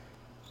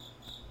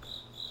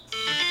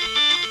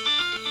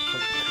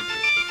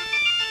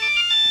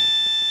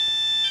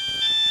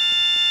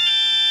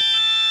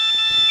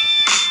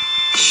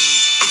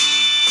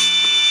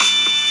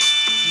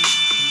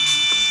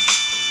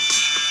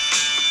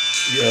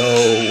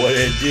Yo, what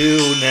it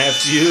do,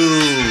 nephew?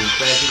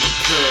 Back in the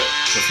cut.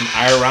 With some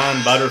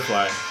Iron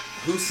Butterfly.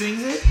 Who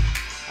sings it?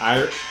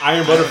 Iron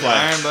Butterfly.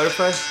 Iron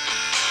Butterfly?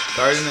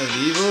 Garden of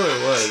Evil or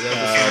what? Is that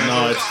the song?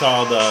 No, it's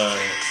called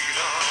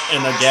In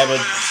a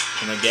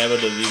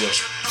Gabba de Vida.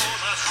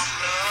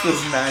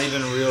 It's not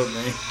even a real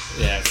name.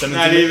 Yeah,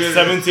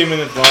 17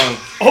 minutes long.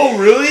 Oh,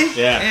 really?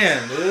 Yeah.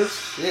 Damn, dude.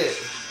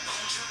 Shit.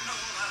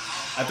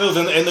 I thought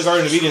it was in the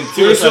Garden of Eden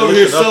too. We're over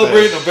here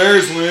celebrating a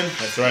Bears win.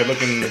 That's right,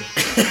 looking.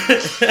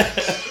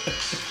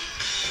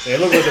 They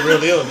look like the real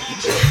deal.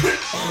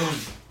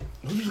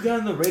 Who's the guy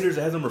in the Raiders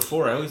that has number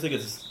 4? I always think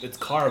it's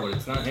Carr, but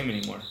it's not him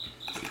anymore.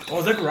 Oh,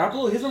 is that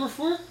Garoppolo? His number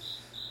 4?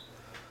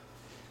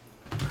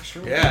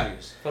 Sure. Yeah.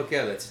 Fuck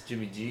yeah, that's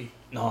Jimmy G.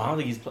 No, I don't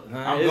think he's. I'm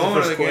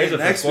going to the game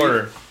next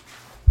week.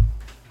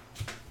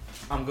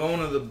 I'm going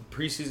to the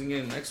preseason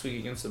game next week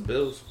against the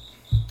Bills.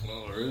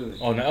 Oh, really?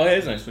 Oh, no, it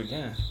is next week,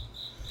 yeah.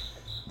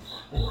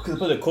 Because they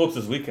play the Colts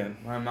this weekend.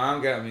 My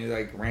mom got me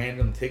like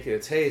random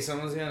tickets. Hey,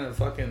 someone's gonna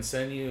fucking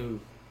send you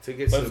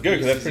tickets. That's good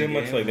because that's pretty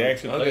much like they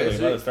actually play like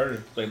how it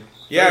started. Like,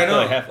 yeah, I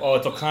know. Like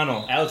it's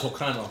O'Connell, Alex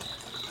O'Connell.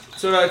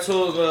 So I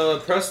told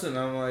Preston,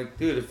 I'm like,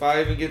 dude, if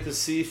I even get to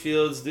see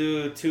Fields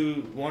do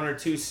 1 or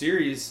 2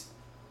 series,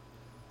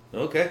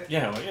 okay.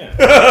 Yeah, well,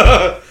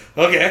 yeah.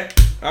 Okay,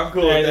 I'm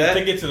cool with that.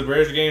 Tickets to the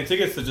Bears game,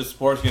 tickets to just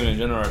sports games in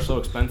general are so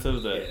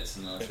expensive that it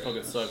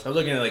fucking sucks. I was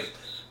looking at like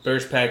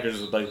Bears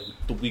Packers like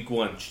the week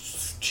 1.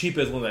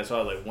 Cheapest one I saw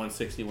was like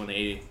 160,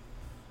 180.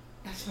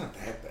 That's not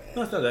that bad.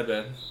 No, it's not that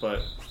bad,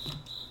 but.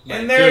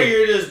 And there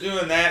you're just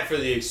doing that for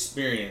the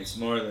experience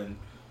more than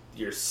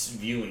your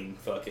viewing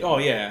fucking. Oh,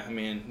 yeah. I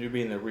mean, you're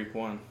being there week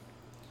 1.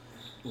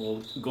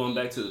 Well, going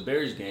back to the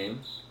Bears game,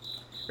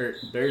 or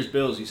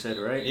Bears-Bills, you said,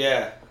 right?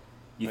 Yeah.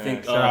 You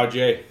think... Shout out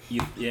Jay.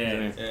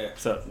 Yeah.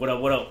 So, what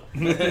up?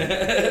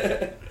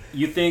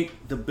 You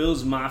think the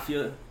Bills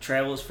Mafia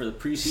travels for the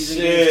preseason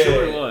games too,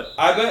 or what?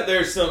 I bet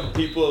there's some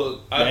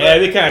people...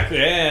 they kind of...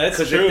 Yeah, that's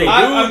true. If they do,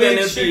 I then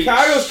mean,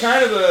 Chicago's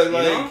kind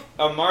of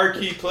a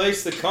marquee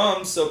place to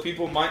come, so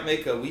people might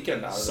make a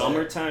weekend out of it.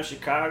 Summertime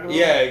Chicago?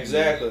 Yeah,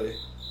 exactly.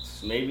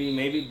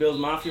 Maybe Bills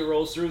Mafia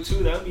rolls through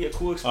too. That would be a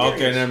cool experience.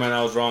 Okay, never mind.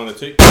 I was wrong. The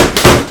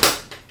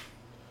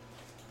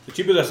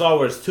cheapest I saw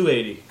was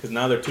 $280 because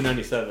now they're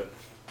 $297.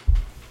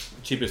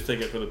 Cheapest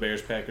ticket for the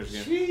Bears Packers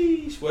game.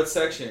 Sheesh. What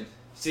section?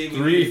 See,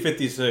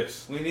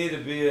 $356. We need to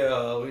be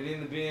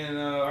in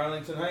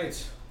Arlington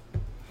Heights.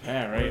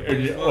 Yeah, right.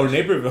 Or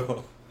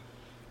Naperville.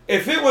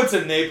 If it went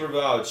to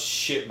Naperville, I would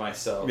shit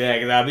myself.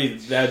 Yeah,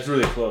 that's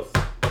really close.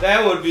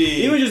 That would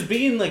be even just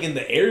being like in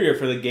the area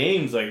for the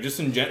games, like just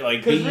in general,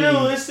 like because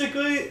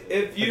realistically,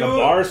 if you like a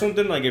bar or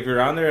something, like if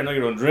you're on there, I know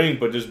you don't drink,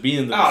 but just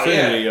being in the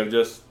vicinity of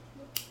just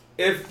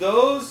if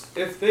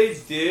they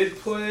did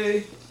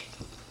play.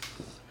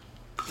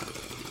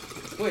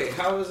 Wait,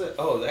 how was it?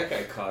 Oh, that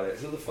guy caught it.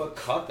 Who the fuck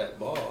caught that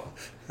ball?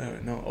 I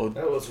don't know. Oh,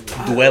 that was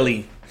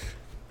Dwelly.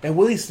 And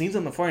Willie sneezed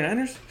on the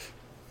 49ers?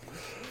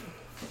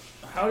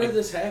 How did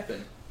this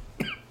happen?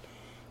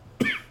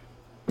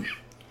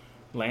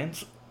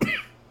 Lance?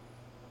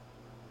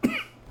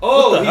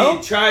 Oh,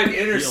 he tried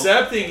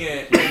intercepting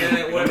it, and then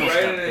it went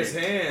right in his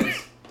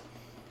hands.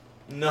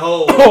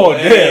 No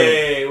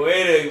way.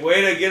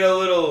 Way to get a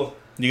little...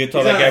 You can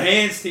tell he's on the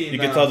hands team. You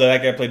can tell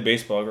that guy played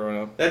baseball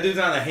growing up. That dude's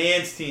on the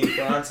hands team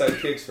for onside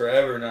kicks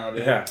forever now,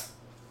 dude. Yeah.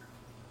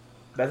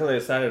 That's how they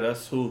decided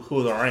us who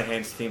was our right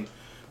hands team.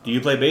 Do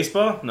you play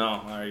baseball? No.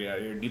 All right, yeah.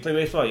 Do you play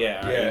baseball?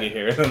 Yeah. All right, get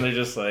here. And they're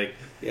just like...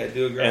 Yeah,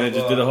 do a ground and they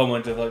just did a whole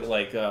bunch of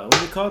like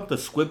what's it called? The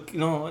squib...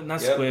 No,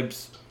 not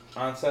squibs.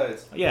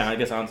 Onsides. Yeah, I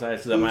guess onsides.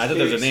 I thought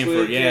there's a name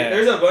for it. Yeah.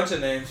 There's a bunch of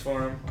names for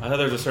them. I thought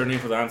there was a certain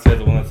name for the onside,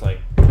 the one that's like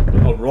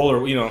a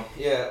roller, you know.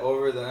 Yeah,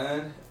 over the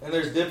end. And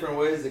there's different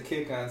ways to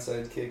kick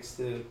onside kicks,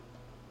 too.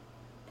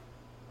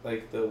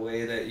 Like the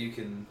way that you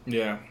can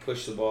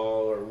push the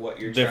ball or what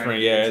you're trying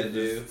to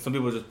do. Some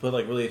people just put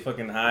like really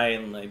fucking high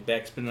and like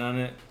backspin on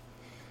it.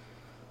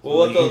 Well,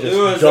 what they'll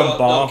do is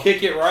they'll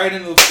kick it right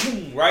into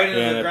the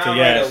ground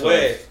right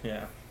away.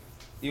 Yeah.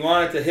 You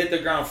want it to hit the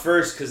ground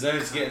first because then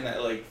it's getting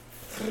that like...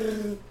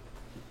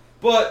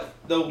 But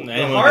the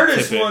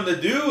hardest one to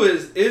do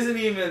isn't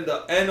even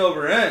the end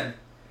over end.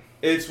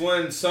 It's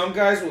when some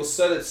guys will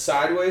set it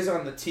sideways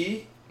on the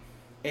tee,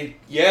 and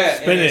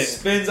it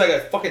spins like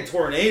a fucking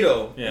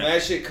tornado, and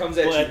that shit comes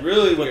at you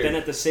really weird. But then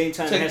at the same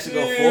time, it has to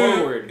go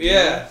forward.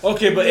 Yeah.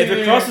 Okay, but if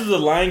it crosses the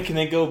line, can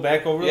it go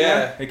back over?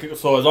 Yeah.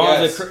 So as long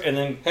as it and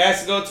then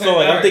has to go 10 So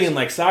like yards. I'm thinking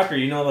like soccer,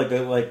 you know, like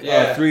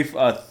three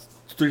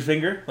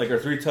finger, like or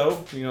 3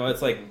 toe. You know,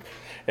 it's like.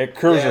 It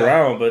curves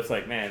around, but it's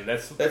like, man,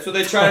 that's what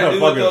they try to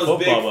do with those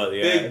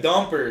big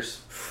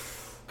dumpers.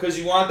 Because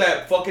you want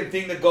that fucking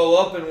thing to go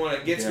up, and when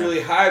it gets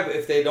really high, but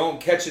if they don't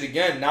catch it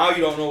again, now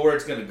you don't know where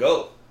it's going to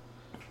go.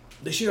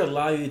 They should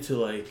allow you to,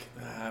 like,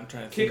 I'm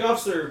trying to think.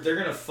 Kickoffs, they're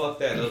going to fuck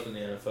that up in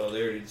the NFL.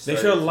 They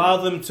should allow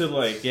them to,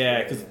 like,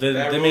 because they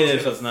made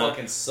it so it's not.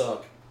 Fucking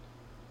suck.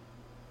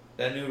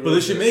 That new rule. But they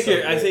should make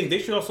it. I think they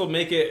should also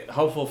make it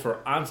helpful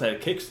for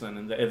onside kicks. Then,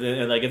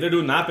 and like if they're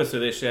doing the opposite,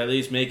 they should at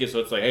least make it so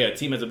it's like, hey, a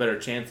team has a better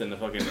chance than the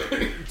fucking.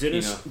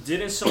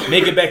 Didn't someone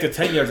make it back to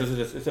 10 yards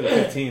instead of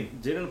 15?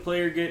 Didn't a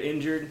player get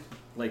injured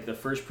like the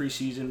first week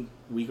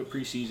of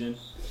preseason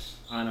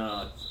on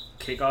a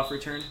kickoff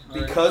return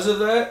because of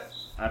that?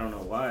 I don't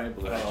know why,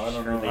 but I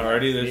don't know.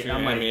 Already this year,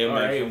 I'm like, all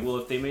right, well,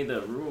 if they made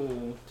the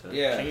rule to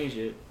change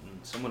it,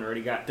 someone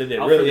already got. Did they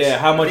really? Yeah.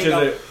 How much is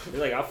it?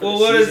 Like, well,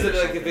 what is it?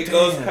 Like, if it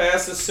goes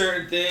past a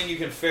certain thing, you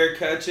can fair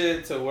catch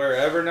it to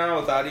wherever now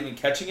without even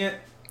catching it?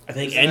 I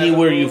think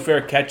anywhere you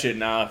fair catch it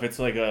now, if it's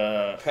like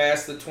a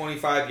past the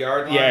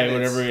 25-yard line. Yeah,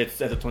 whenever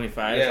it's at the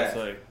 25, yeah. It's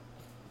like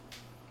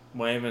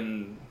why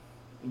even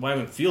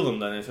field them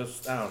then? It's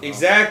just I don't know.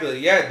 Exactly.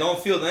 Yeah,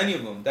 don't field any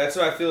of them. That's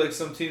what I feel like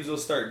some teams will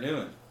start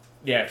doing.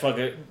 Yeah, fuck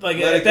it. Like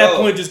at that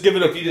point, just give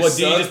it a. Do you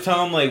just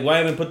tell them like why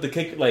haven't put the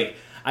kick? Like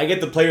I get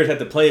the players have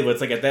to play, but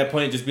it's like at that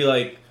point, just be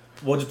like,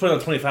 well, just put it on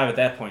 25 at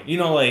that point. You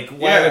know, like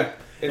why?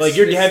 Like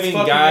you're having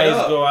guys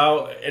go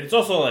out. And it's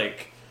also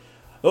like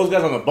those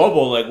guys on the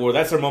bubble, like where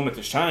that's their moment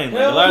to shine.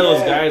 Like a lot of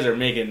those guys are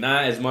making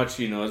not as much.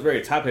 You know, it's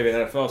very top heavy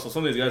NFL. So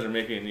some of these guys are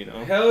making. You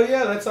know, hell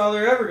yeah, that's all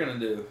they're ever gonna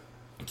do.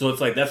 So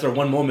it's like that's their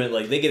one moment.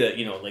 Like they get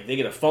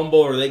a fumble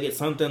or they get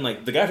something.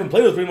 Like the guy from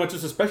Play was pretty much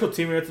just a special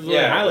teamer. That's what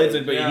highlights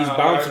it. But he's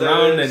bounced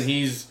around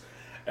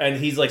and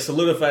he's like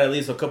solidified at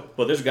least a couple.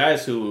 But there's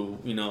guys who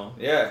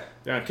they're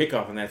on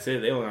kickoff and that's it.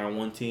 They only are on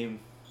one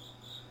team.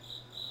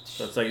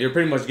 So it's like you're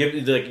pretty much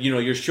giving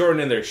you're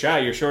shortening their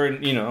shot. You're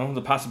shortening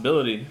the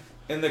possibility.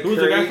 And who was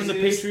the guy from the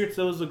Patriots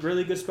that was a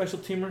really good special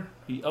teamer?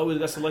 He always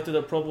got selected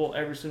at Pro Bowl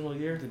every single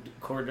year.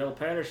 Cordell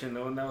Patterson,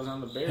 the one that was on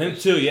the Bears. Him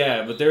too,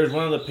 yeah. But there was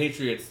one of the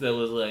Patriots that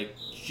was like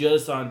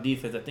just on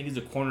defense. I think he's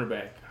a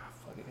cornerback. Oh,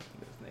 fuck, I can't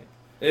think of his name.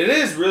 It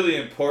is really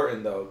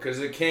important though, because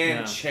it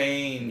can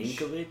change.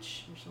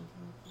 Ninkovich or something.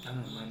 I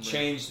don't remember.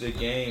 Change the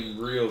game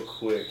real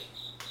quick.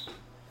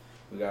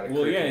 We got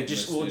we'll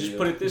just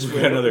put it this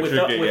way.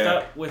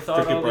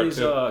 Without all these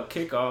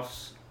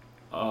kickoffs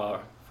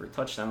for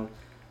touchdown.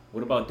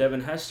 What about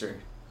Devin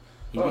Hester?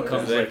 He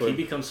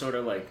becomes sort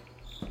of like.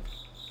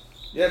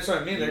 Yeah, that's what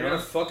I mean. They're gonna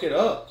fuck it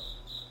up.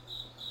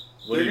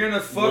 They're gonna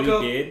fuck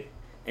up.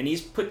 And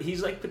he's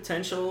like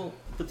potentially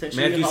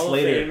Matthew Hall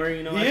Slater. of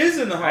Famer. He is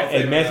in the Hall of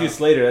Famer. And Matthew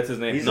Slater, that's his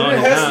name. He's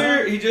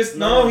Hester. He just he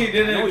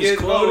didn't get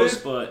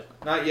close, voted,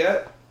 but not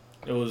yet.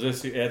 It was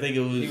this year. I think it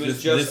was. He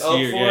was just this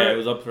year. Yeah, it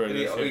was up for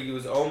it. He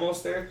was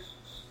almost there.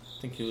 I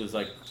think he was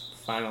like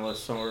finalist,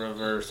 sort of,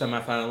 or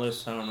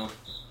semi-finalist. I don't know.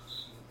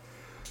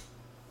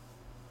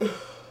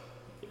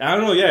 I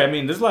don't know. Yeah, I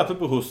mean, there's a lot of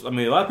people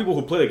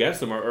who played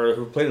against him or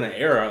who played in that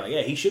era. Are like,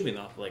 yeah, he should be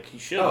enough. Like, he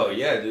should. Oh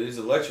yeah, dude, he's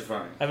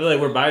electrifying. I feel like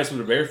we're biased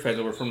with the Bears fans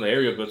and we're from the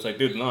area, but it's like,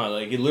 dude, no,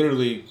 like he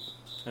literally.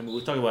 I mean,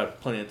 we talk about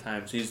it plenty of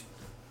times. He's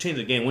changed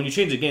the game. When you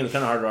change the game, it's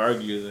kind of hard to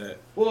argue that.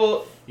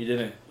 Well,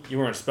 you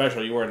weren't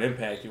special. You weren't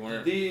impact. You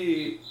weren't.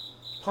 The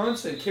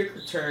punts and kick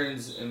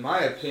returns, in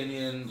my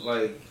opinion,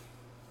 like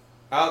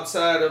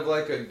outside of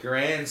like a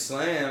grand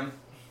slam.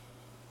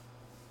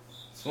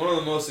 It's one of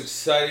the most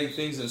exciting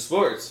things in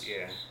sports.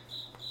 Yeah,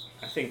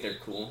 I think they're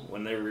cool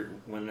when they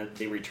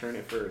return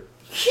it for.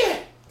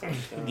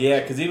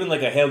 Yeah, because even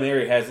like a Hail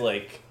Mary has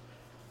like.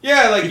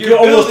 Yeah, like you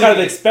almost kind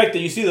of expect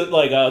it. You see that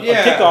like a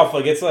kickoff,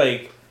 like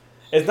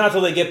it's not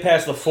till they get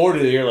past the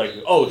 40 that you're like,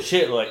 oh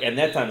shit, like, and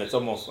that time it's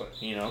almost like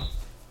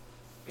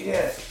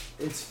Yeah,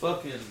 it's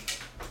fucking.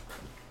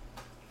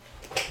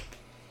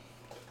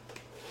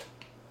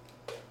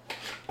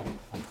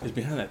 He's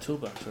behind that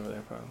toolbox over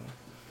there, probably.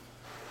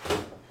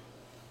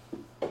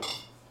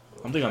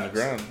 I'm thinking on the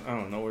ground. I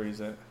don't know where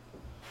he's at.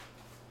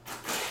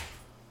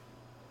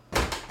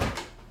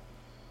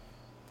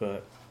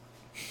 But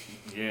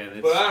yeah,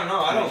 but I don't know.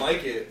 I don't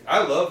like it.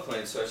 I love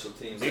playing special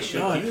teams. They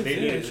should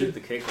keep the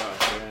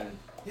kickoff.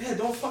 Yeah,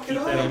 don't fuck it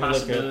up. That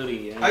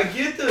possibility. Yeah. I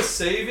get the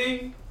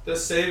saving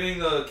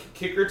the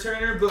kick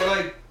returner, but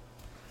like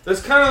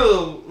that's kind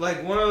of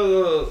like one of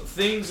the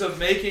things of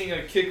making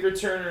a kick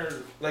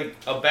returner like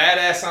a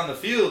badass on the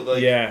field.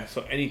 Like yeah,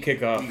 so any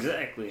kickoff.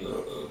 Exactly.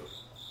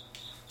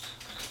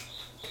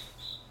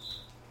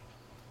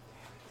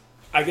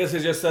 I guess it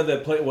just said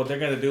that what they're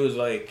gonna do is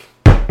like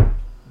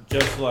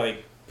just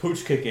like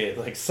pooch kick it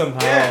like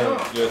somehow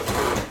just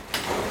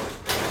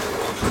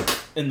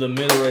in the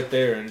middle right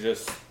there and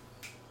just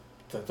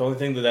that's the only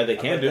thing that they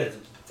can do. That's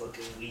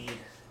fucking weed.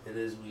 It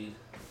is weed.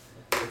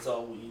 It's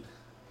all weed.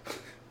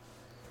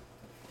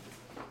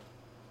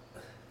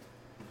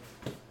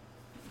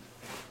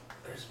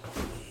 There's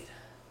more weed.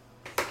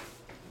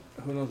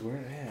 Who knows where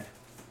it at?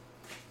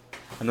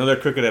 Another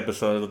cricket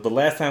episode. The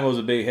last time it was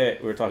a big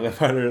hit. We were talking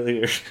about it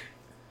earlier.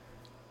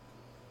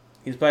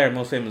 He's probably our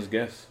most famous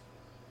guest.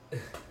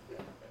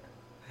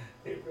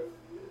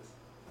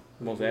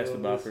 Most asked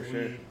about for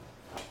sure.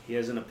 He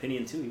has an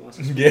opinion too. He wants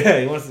to speak.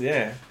 He wants to.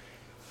 Yeah.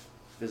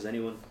 Could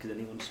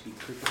anyone speak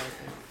cricket out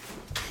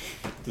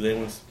there? Do they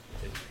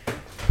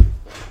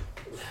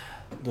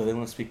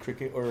want to speak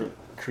cricket or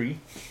Cree?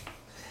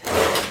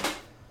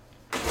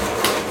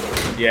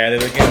 Yeah,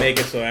 they can make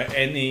it so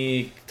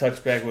any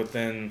touchback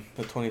within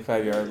the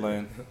 25-yard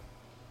line.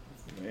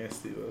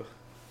 Nasty, though.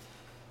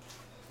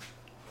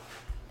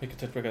 Make a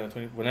touchback on the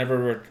 20.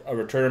 Whenever a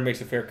returner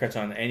makes a fair catch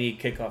on any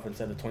kickoff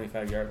inside the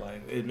 25-yard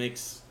line, it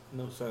makes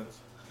no sense.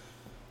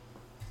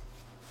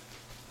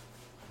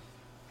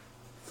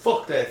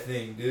 Fuck that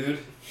thing, dude.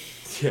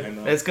 Yeah, I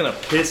know. That's gonna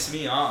piss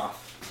me off.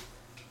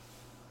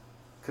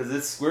 Cause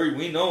it's where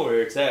we know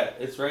where it's at.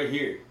 It's right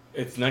here.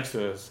 It's next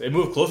to us. It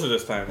moved closer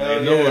this time. Hell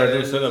They know where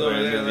it's set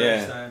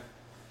up.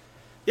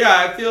 Yeah,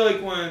 I feel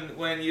like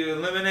when you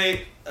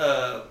eliminate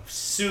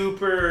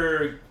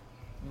super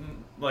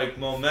like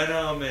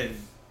momentum and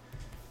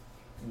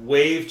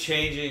wave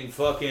changing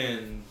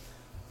fucking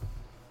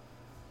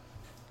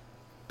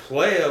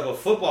play of a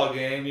football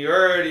game, you're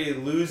already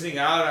losing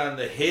out on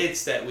the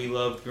hits that we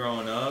loved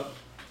growing up.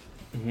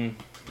 Mm-hmm.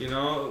 You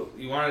know,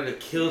 you wanted to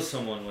kill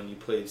someone when you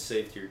played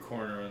safety or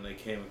corner when they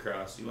came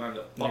across. You wanted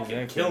to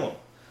fucking kill them.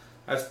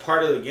 That's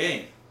part of the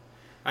game.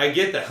 I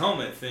get the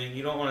helmet thing.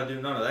 You don't want to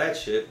do none of that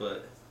shit,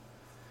 but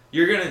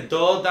you're going to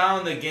dull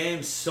down the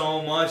game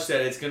so much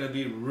that it's going to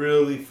be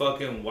really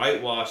fucking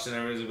whitewashed and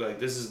everyone's going to be like,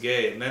 this is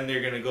gay. And then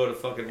they're going to go to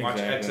fucking watch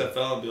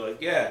XFL and be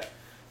like, yeah,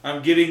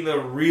 I'm getting the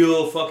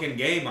real fucking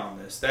game on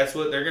this. That's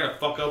what they're going to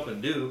fuck up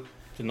and do.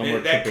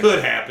 And that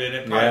could happen.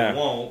 It probably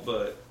won't,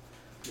 but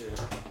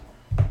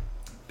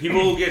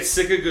people will get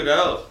sick of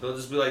Goodell. They'll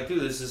just be like,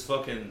 dude, this is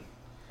fucking...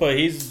 But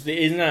he's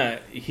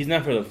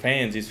not for the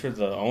fans. He's for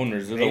the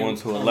owners. They're the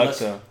ones who elect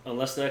him.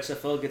 Unless the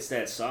XFL gets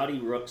that Saudi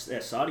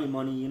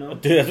money, you know.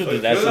 Dude,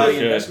 that's Saudi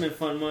investment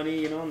fund money,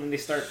 you know, and then they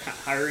start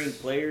hiring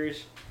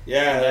players.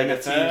 Yeah, like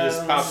a team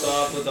just pops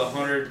off with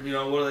 100. You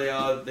know, what do they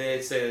all?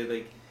 They say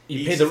like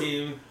each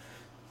team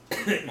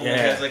only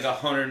has like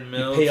 100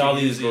 mil. You pay all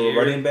these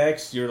running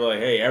backs. You're like,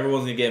 hey,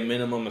 everyone's gonna get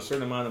minimum a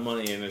certain amount of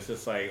money, and it's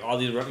just like all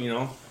these, you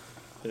know.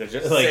 Like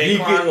you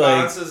get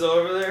bounces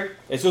over there.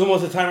 It's just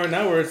almost a time right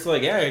now where it's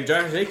like, yeah,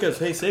 Josh Jacobs,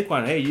 hey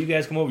Saquon, hey, you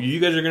guys come over. You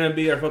guys are gonna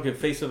be our fucking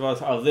face of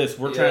us of this.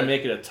 We're trying to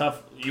make it a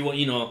tough.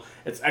 You know,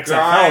 it's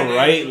XFL,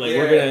 right? Like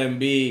we're gonna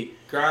be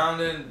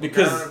grounding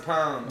because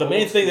pound. The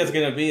main thing that's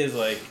gonna be is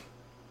like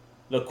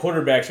the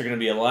quarterbacks are gonna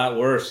be a lot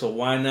worse. So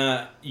why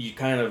not you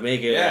kind of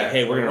make it like,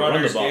 hey, we're gonna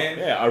run the ball.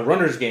 Yeah, a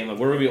runner's game. Like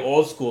we're gonna be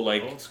old school,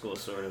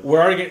 sort of.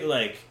 We're already getting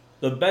like.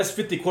 The best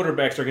 50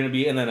 quarterbacks are going to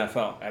be in the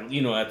NFL.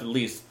 At the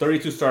least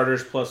 32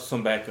 starters plus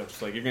some backups.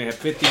 Like you're going to have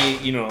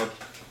 50, you know,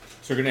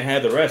 so you're going to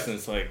have the rest. And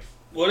it's like,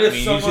 what if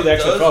you see the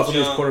XFL, some of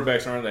these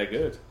quarterbacks aren't that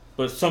good.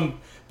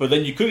 But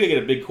then you could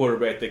get a big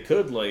quarterback that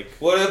could like.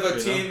 What if a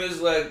team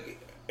is like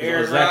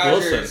Aaron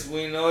Rodgers?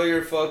 We know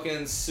you're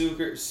fucking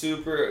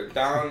super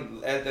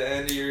down at the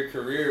end of your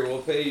career.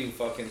 We'll pay you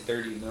fucking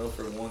 $30 million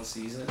for one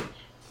season.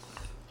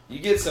 You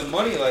get some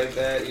money like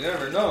that, you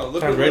never know.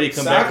 Look at what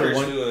soccer's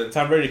doing.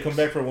 Tom Brady come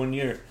back for 1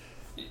 year.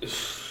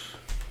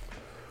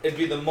 It'd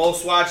be the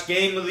most watched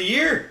game of the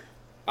year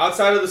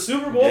outside of the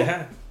Super Bowl.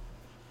 Yeah.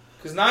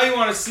 Because now you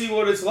want to see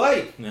what it's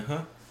like.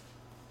 Uh-huh.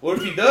 What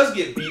if he does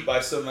get beat by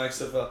some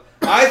XFL?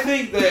 I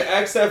think the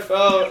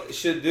XFL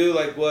should do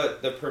like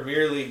what the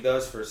Premier League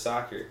does for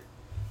soccer.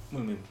 What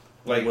do you mean?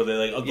 Like, will they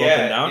like go up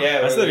and down?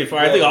 Yeah, I said before.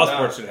 I think all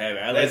sports should have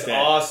it. I That's like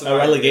that. Awesome. A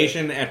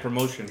relegation and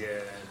promotion. Yeah.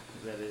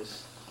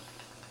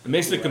 It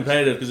makes it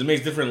competitive because it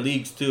makes different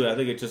leagues too. I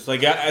think it's just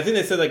like I think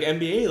they said like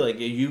NBA, like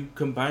you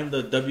combine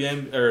the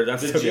WM or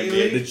that's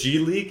the G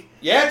League.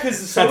 Yeah, because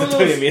some of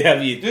those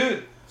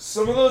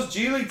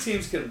G League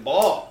teams can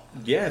ball.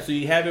 Yeah, so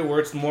you have it where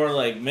it's more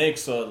like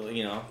mixed, so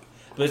you know,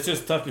 but it's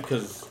just tough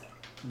because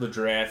the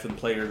draft and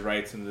players'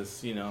 rights and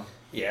this, you know.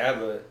 Yeah,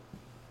 but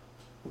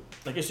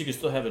I guess you could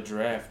still have a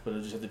draft, but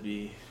it just have to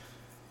be.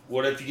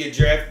 What if you get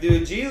drafted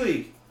to a G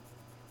League?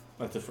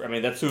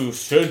 That's who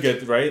should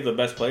get the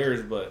best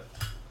players, but.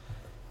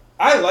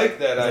 I like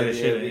that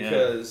idea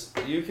because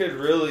you could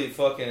really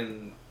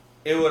fucking...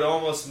 It would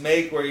almost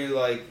make where you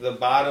like the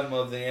bottom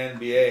of the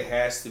NBA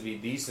has to be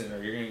decent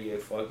or you're going to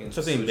get fucking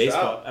That's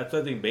what I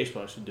think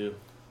baseball should do.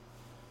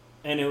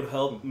 And it would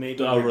help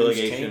maybe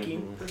reduce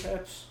tanking,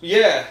 perhaps?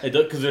 Yeah. It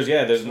does, because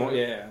there's more,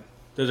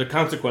 There's a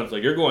consequence.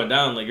 Like, you're going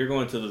down, like, you're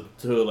going to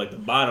the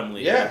bottom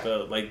league. Yeah.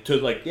 To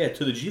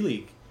the G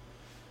League.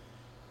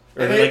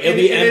 Or it'd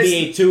be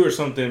NBA 2 or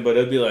something, but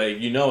it'd be like,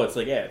 it's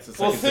like, it's a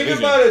second think division.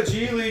 about a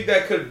G League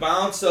that could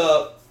bounce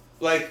up,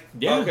 like,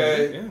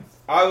 I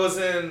was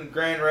in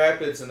Grand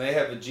Rapids, and they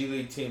have a G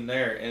League team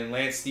there, and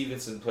Lance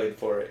Stevenson played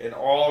for it, and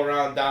all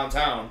around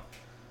downtown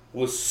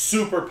was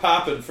super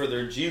popping for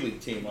their G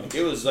League team. Like,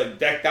 it was, like,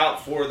 decked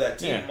out for that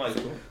team. Yeah, like,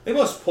 cool. They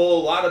must pull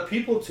a lot of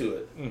people to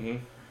it. Mm-hmm.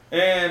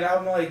 And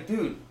I'm like,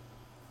 dude,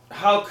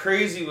 how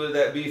crazy would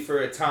that be for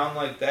a town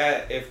like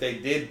that if they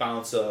did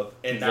bounce up,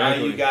 and now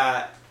you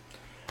got...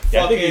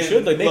 I think you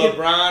should. Like,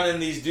 LeBron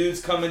and these dudes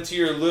come into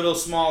your little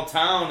small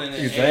town, and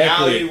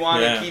now you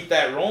want to keep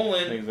that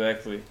rolling.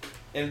 Exactly.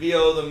 And be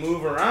able to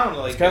move around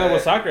like it's kind of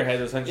what soccer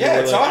has, essentially. Yeah,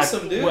 it's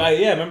awesome, dude.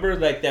 Remember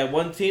like that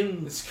one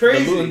team, it's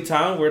crazy, the Luton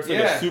town where it's like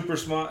a super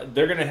small.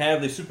 They're gonna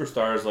have the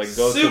superstars like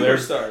go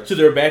to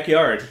their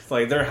backyard. It's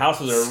like their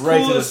houses are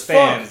right to the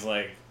stands.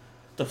 Like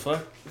The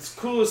fuck? It's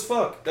cool as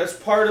fuck. That's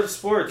part of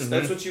sports.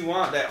 That's what you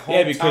want. That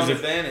hometown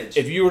advantage.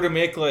 If you were to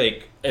make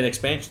like an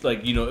expansion,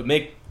 like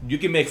you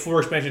can make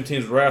 4 expansion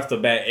teams right off the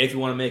bat if you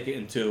want to make it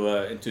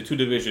into 2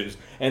 divisions,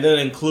 and then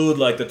include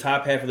like the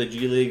top half of the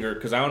G League, or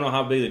because I don't know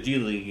how big the G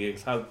League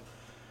is. How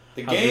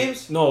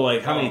games? No,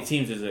 like how many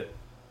teams is it?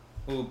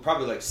 Ooh,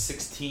 probably like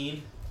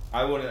 16.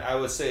 I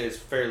would say it's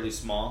fairly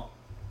small.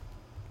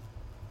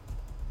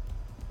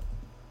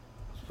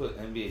 Let's put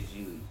NBA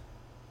G League.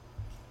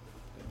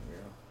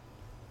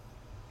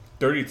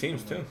 30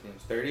 teams too.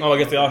 30? Oh, I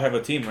guess they all have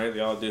a team, right? They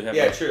all do have.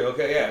 Yeah, true.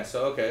 Okay, yeah.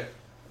 So okay.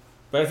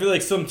 But I feel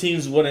like some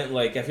teams wouldn't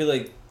like. I feel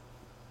like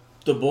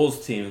the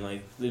Bulls team,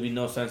 like, there'd be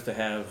no sense to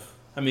have.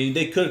 I mean,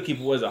 they could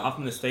keep off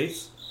in the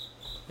States.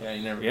 Yeah,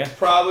 you never. Yeah.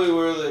 Probably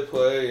where they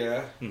play.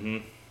 Yeah.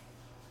 Mhm.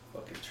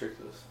 Fucking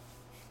tricked us.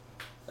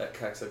 That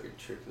cocksucker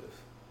tricked us.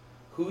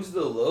 Who's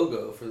the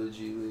logo for the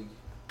G League?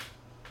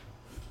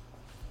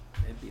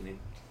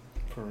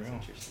 For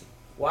real.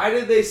 Why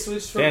did they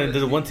switch from? Yeah,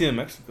 there's one team in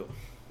Mexico.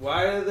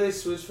 Why did they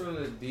switch from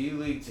the D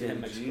League to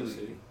the G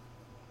League?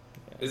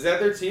 Yeah. Is that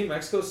their team,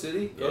 Mexico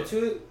City? Yeah. Go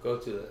to it. Go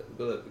to that.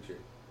 Go to that picture.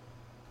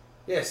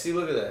 Yeah. See,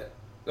 look at that.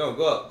 No,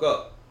 go up. Go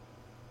up.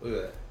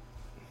 Look at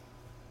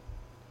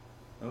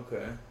that.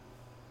 Okay.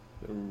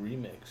 The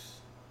remix.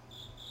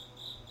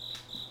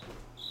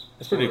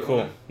 It's pretty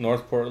cool.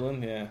 North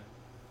Portland, yeah.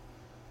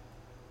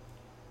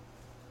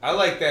 I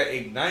like that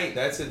Ignite.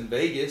 That's in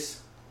Vegas.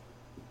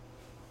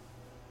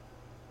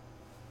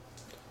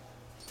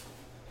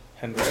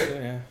 Henderson,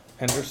 right? Yeah.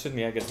 Henderson,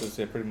 yeah, I guess that's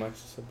it pretty much.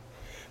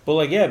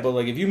 But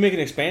if you make an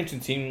expansion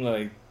team,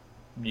 like,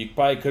 you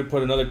probably could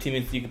put another team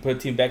in. You could put a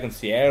team back in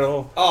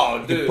Seattle. Oh,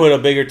 dude. You could put a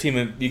bigger team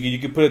in. You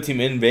could put a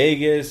team in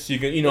Vegas. You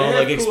could,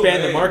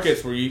 expand the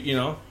markets where you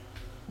know.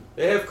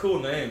 They have cool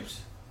names.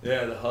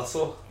 Yeah, the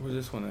Hustle. Where's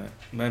this one at?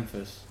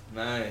 Memphis.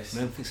 Nice.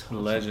 Memphis Hustle.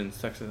 Legends,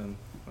 Texas.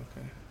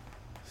 Okay.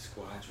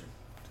 Squadron.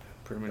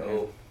 Birmingham.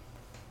 Oh.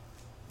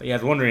 Yeah, I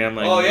was wondering. I'm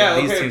like, oh yeah,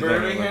 okay,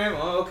 Birmingham.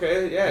 Oh,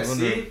 okay, yeah.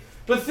 See,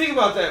 but think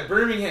about that,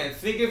 Birmingham.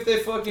 Think if they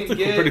fucking get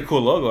a pretty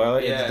cool logo. I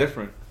like it. It's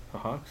different. The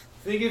Hawks.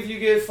 Think if you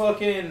get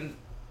fucking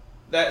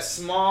that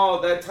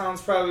small. That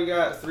town's probably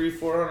got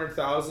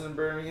 300,000-400,000 in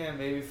Birmingham,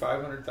 maybe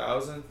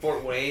 500,000.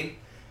 Fort Wayne.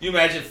 You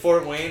imagine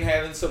Fort Wayne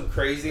having some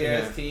crazy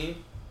ass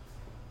team.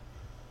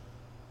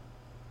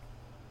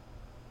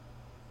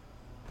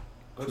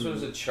 Which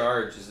one's a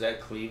Charge? Is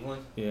that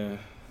Cleveland? Yeah.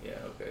 Yeah,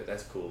 okay.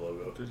 That's a cool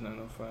logo. There's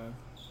 905.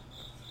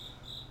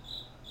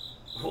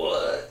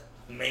 What?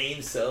 Maine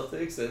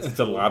Celtics? That's It's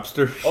cool. A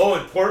lobster. Oh,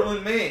 in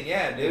Portland, Maine.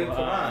 Yeah, dude. Wow.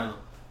 Come on.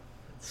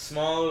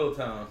 Small little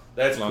town.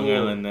 That's Long cool.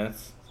 Island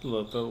Nets.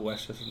 Little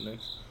Westchester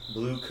Knicks.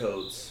 Blue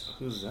Coats.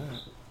 Who's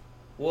that?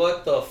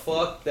 What the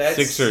fuck? That's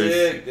Sixers.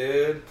 Sick,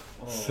 dude.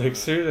 Oh,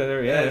 Sixers? I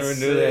never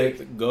knew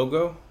that.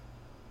 Go-Go?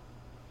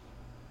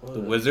 The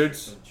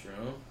Wizards? A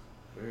drum?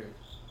 Weird.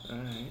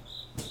 Alright.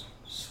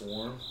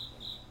 Swarm?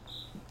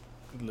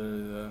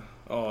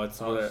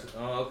 It's oh,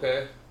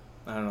 okay.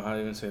 I don't know how to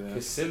even say that.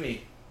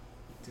 Kissimmee.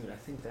 Dude, I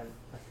think that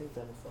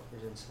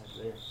motherfucker's inside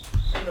there.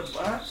 In the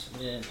box?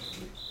 Yeah.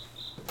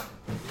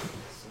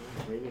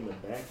 Maybe in the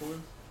back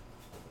one?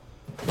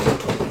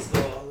 Let's go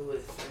all the way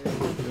through.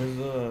 There's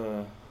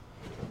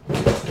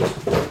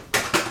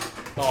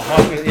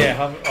Hawkins,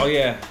 yeah.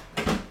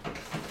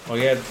 Oh,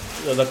 yeah.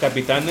 Los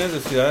Capitanes de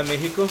Ciudad de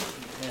México.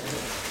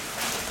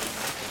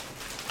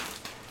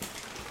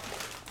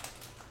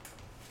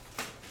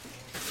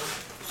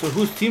 So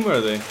whose team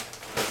are they?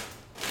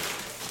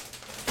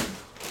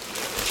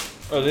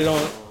 Or they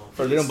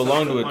don't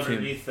belong to a team.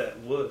 Underneath that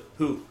wood.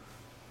 Who?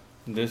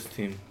 This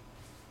team.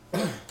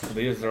 So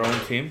they use their own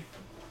team.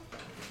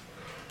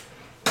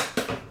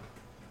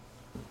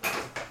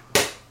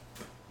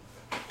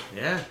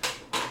 Yeah.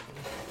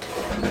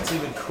 That's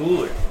even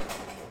cooler.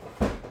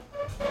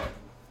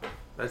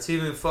 That's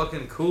even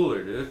fucking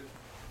cooler, dude.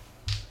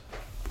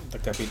 The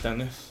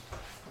Capitanes.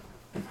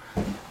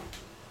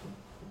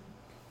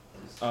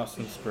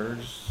 Austin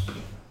Spurs.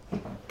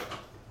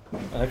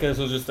 I guess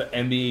it was just the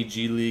NBA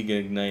G League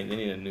Ignite. They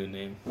need a new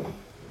name.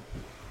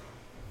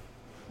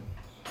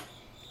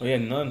 Oh yeah,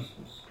 none.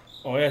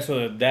 Oh yeah,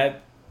 so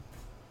that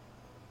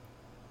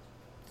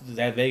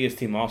Vegas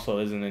team also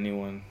isn't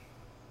anyone.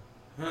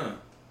 Huh.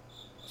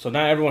 So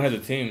now everyone has a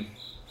team.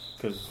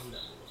 Cause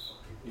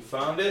you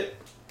found it?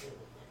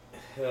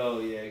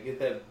 Hell yeah,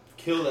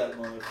 kill that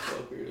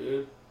motherfucker,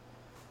 dude.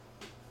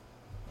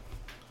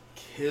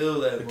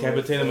 Kill that.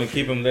 Decapitate them and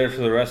keep them there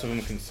so the rest of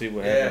them can see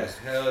what happens.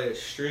 Yeah, hell yeah,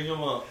 string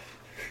them up.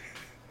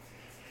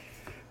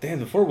 Damn,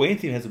 the Fort Wayne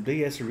team has a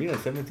big ass arena,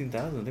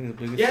 17,000. I think it's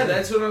the biggest. Yeah,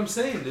 that's what I'm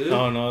saying, dude.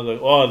 Oh no,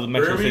 the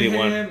Mexico City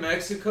one. Birmingham,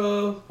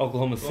 Mexico,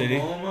 Oklahoma City.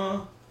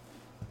 Oklahoma.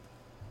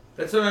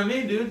 That's what I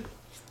mean, dude.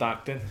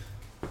 Stockton.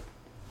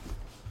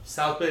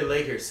 South Bay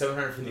Lakers,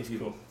 750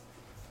 people.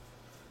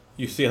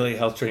 Cool. UCLA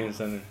Health Training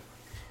Center.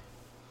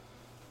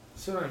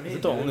 That's what I mean. Is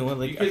it the only one?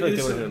 Like, you could do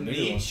some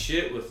neat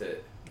shit with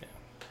it. Yeah.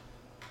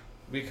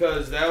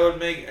 Because that would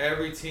make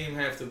every team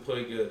have to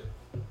play good.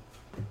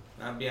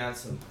 Not be on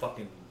some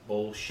fucking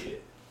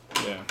bullshit.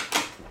 Yeah.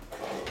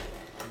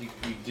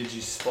 Did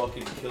you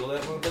fucking kill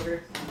that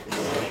motherfucker?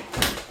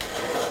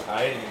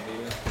 I didn't do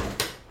it.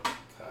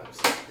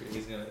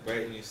 He's gonna,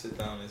 right when you sit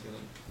down, he's gonna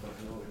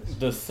fucking notice.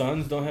 The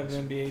Suns don't have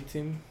an NBA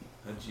team.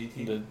 A G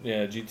team?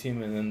 G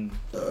team, and then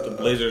the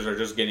Blazers are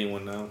just getting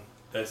one now.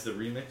 That's the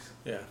remix?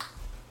 Yeah.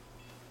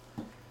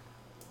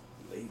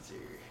 Blazer.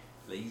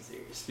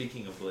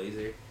 Speaking of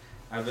Blazer,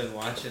 I've been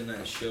watching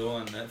that show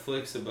on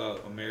Netflix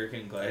about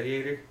American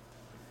Gladiator.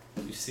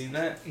 You seen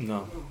that?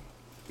 No.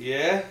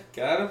 Yeah?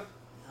 Got him?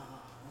 No,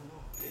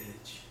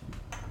 bitch.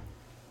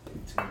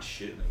 Too much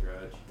shit in the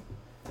garage.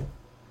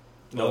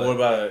 No, what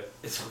about it?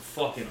 It's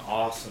fucking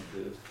awesome,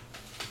 dude.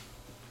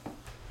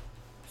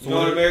 You know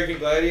what American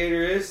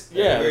Gladiator is?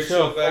 Yeah, the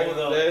show back in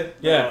the day.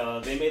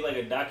 Yeah, they made like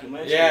a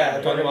documentary. Yeah,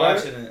 I've been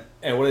watching it.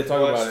 And what are they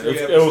talking about?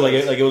 It was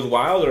like it was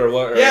wild or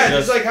what? Or yeah,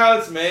 just like how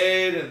it's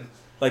made and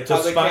like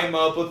how they came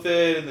up with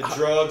it and the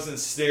drugs and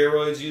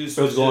steroids used.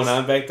 What was going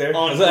on back there?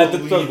 I was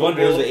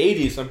wondering. It was the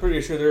 '80s, so I'm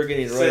pretty sure they were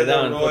getting right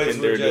down.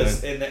 Steroids were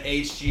just in the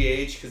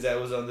HGH because that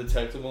was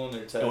undetectable in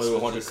their tests. Only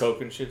 100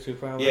 coke and shit too,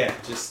 probably. Yeah,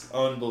 just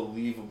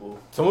unbelievable.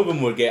 Some of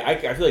them would get.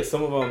 I feel like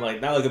some of them,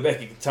 like now looking back,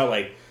 you can tell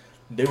like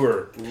they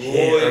were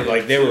roided,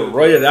 like they were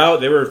roided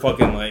out. They were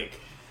fucking like,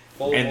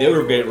 and they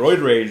were getting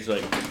roid rage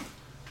like.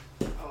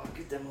 Oh,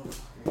 get that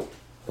motherfucker.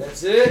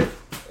 That's it.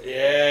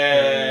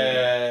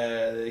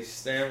 Yeah, the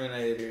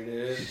Exterminator,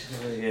 dude.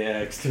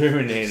 Yeah,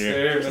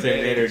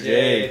 Exterminator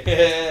J.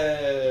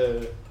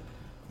 Yeah.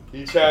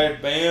 He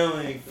tried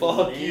bailing.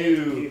 Fuck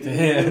you.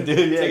 Damn,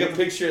 dude. Take a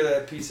picture of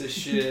that piece of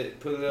shit.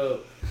 Put it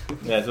up.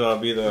 That's what I'll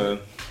be the.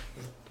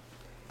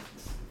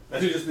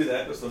 That should just be the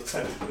episode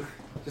title.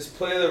 Just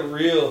play the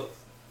reel.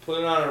 Put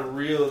it on a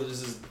reel.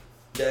 Just this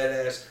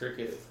dead ass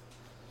cricket.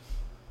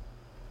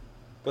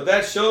 But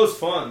that show's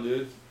fun,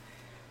 dude.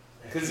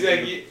 Cause like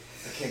I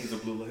can't get the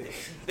blue light.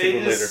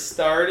 They just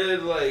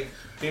started like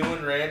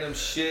doing random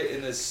shit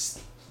in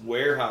this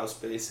warehouse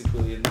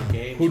basically, and the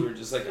games were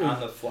just like on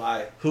the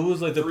fly. Who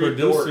was like the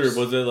producer? Dorks.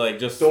 Was it like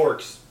just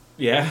dorks?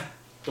 Yeah,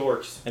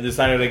 dorks. And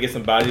decided to get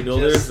some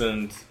bodybuilders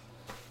and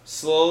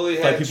slowly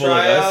had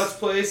tryouts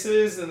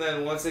places, and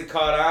then once it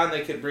caught on,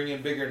 they could bring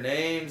in bigger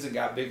names and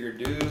got bigger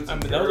dudes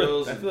and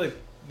girls. I feel like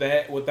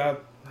that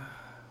without.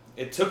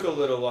 It took a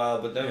little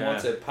while, but then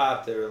once it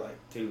popped, they were like,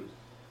 dude.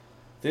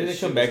 Didn't they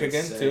come back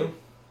again too?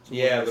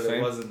 Yeah, but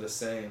it wasn't the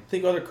same. I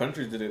think other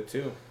countries did it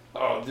too.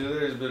 Oh, dude,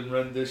 there's been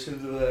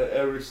renditions of that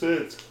ever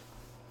since.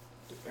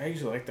 I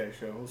used to like that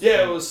show.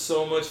 It was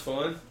so much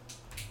fun.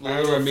 I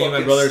remember me and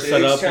my brother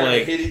set up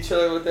like hit each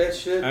other with that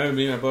shit. I remember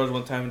me and my brothers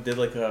one time did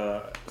like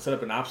set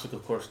up an obstacle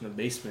course in the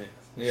basement.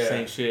 Yeah.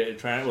 Same shit.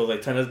 Trying with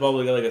like tennis ball,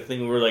 we got like a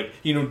thing where we're like,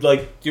 you know,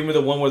 like do you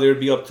remember the one where they would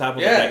be up top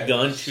with that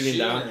gun shooting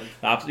down?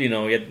 You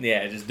know,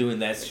 just doing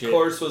that shit. The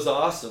course was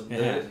awesome, dude.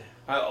 Yeah.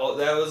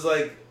 That was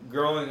like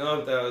growing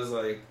up. That was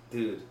like,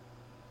 dude,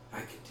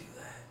 I could do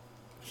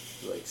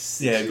that.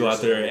 Like, go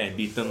out there and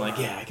beat them. Like,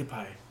 I could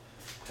probably.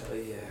 Hell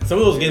yeah. Some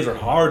of those games are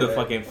hard to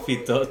fucking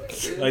beat though.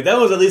 Like that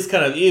was at least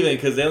kind of even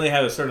because they only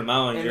have a certain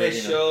amount. And they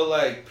show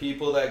like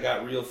people that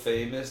got real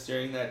famous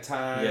during that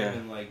time,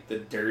 and like the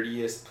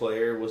dirtiest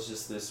player was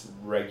just this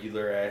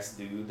regular ass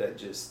dude that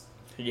just.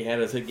 He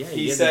had us.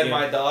 He said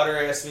my daughter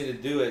asked me to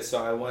do it,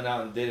 so I went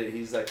out and did it.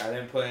 He's like, I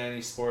didn't play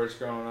any sports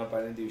growing up.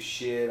 I didn't do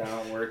shit. I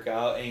don't work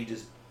out, and he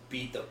just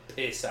beat the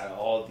piss out of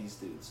all these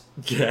dudes.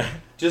 Yeah.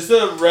 Just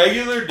a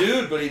regular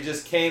dude, but he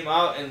just came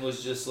out and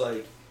was just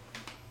like.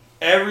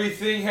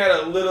 Everything had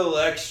a little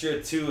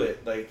extra to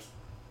it. Like,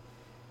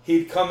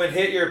 he'd come and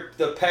hit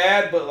the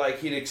pad, but like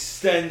he'd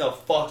extend the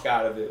fuck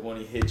out of it when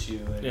he hit you.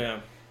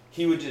 And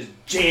he would just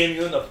jam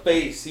you in the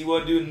face. He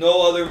wouldn't do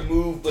no other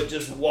move but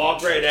just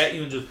walk right at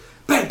you and just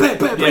bang, bang,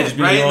 bang, bang, just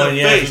right in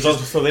the face.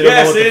 So they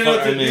didn't know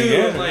what to do.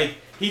 And like,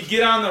 he'd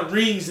get on the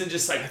rings and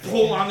just like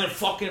pull on their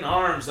fucking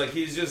arms. Like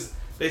he's just,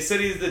 they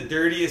said he's the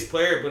dirtiest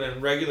player, but in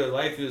regular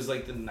life he was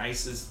like the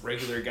nicest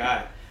regular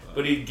guy.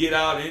 But he'd get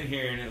out in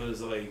here and it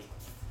was like,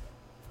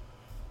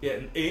 yeah,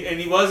 and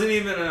he wasn't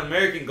even an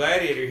American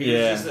Gladiator. He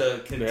was just a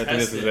contestant.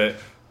 This is it.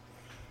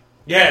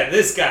 Yeah,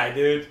 this guy,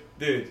 dude.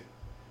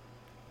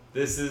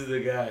 This is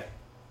the guy.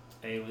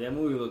 Hey, that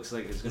movie looks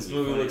like it's gonna be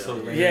movie looks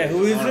hilarious. Yeah,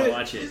 who is it?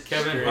 Watch it.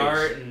 Kevin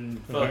Hart and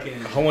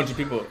fucking. A whole bunch of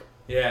people.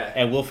 Yeah.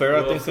 And Will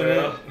Ferrell, I think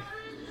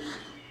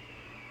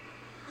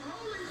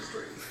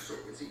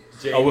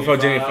so. Without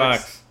Jamie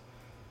Foxx.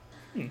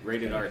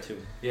 Rated R too.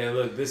 Yeah,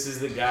 look, this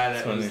is the guy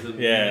that was the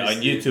on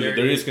YouTube, the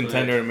dirtiest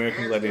contender in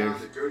American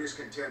Gladiators. The dirtiest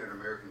contender in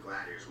American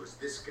Gladiators was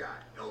this guy,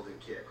 Eldon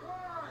Kidd.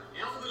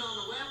 Eldon on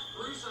the left,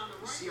 Bruce on the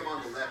right. You see him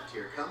on the left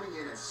here, coming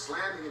in and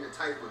slamming into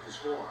tight with his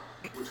forearm,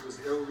 which was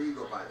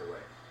illegal, by the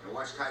way. Now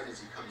watch tight as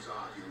he comes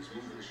off. He was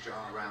moving his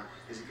jaw around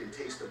as he can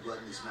taste the blood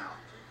in his mouth.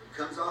 He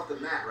comes off the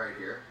mat right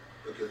here.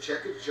 Look, he'll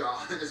check his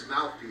jaw and his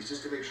mouthpiece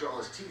just to make sure all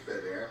his teeth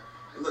are there.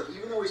 And look,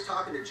 even though he's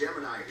talking to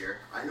Gemini here,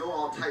 I know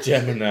all types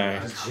Gemini.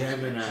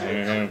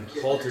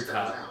 Halter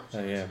top.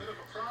 Oh, yeah.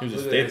 He was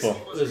a staple.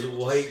 This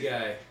white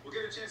guy. We'll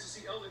get a chance to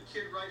see Eldon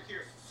Kidd right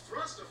here.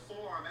 Thrust a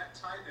forearm at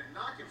Titan and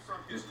knock him from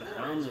his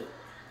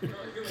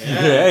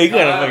Yeah, he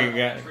got a fucking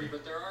guy.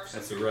 But there are some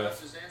That's a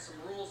ref. and some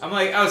rules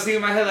I was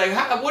thinking in my head, like,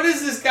 what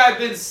has this guy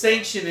been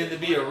sanctioning to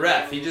be a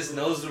ref? He just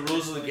knows the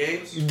rules of the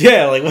game?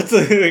 Yeah, like,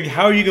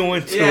 how are you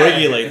going to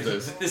regulate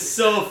this? It's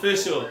so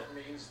official.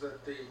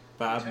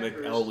 Bob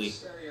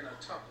McElwee. In a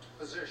tucked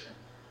position,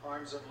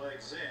 arms and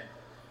legs in.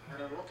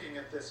 And I'm looking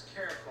at this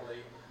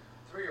carefully,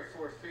 3 or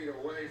 4 feet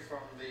away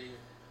from the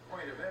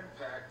point of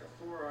impact, the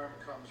forearm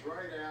comes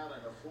right out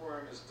and the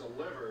forearm is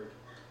delivered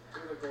to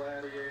the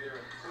Gladiator,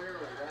 and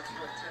clearly that's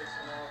what takes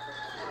him off.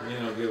 You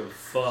don't give a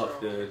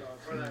fuck, dude.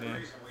 For that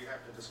reason, we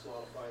have to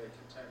disqualify the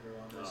contender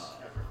on this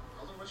effort.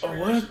 What's your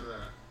reaction to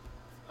that?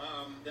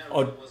 That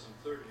really wasn't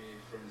clear to me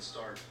from the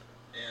start,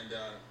 and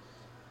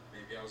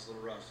maybe I was a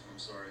little rough. I'm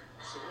sorry.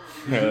 So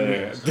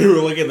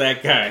dude, look at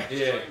that guy. Yeah. Go a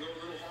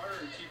little harder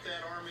and keep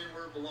that arm in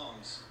where it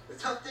belongs. The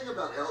tough thing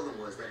about Eldon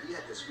was that he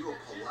had this real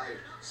polite,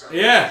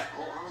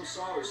 oh, I'm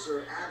sorry,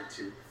 sir,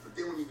 attitude. But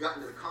then when you got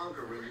into the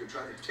conquer ring, you were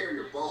trying to tear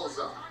your balls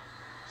off.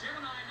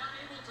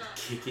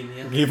 Kicking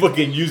you. He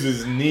fucking uses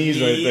his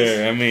knees right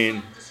there. I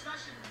mean.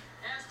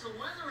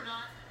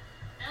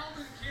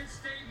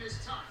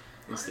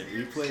 Instant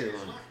replay or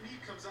what?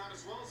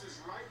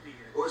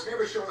 Well, it's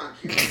never shown on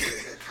camera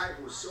that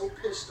Titan was so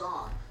pissed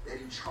off that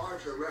he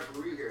charged the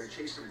referee here and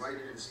chased him right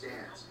into the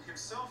stands.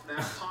 Himself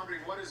now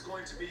pondering what is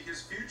going to be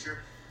his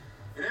future.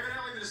 And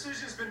evidently the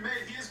decision has been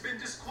made. He has been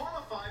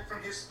disqualified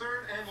from his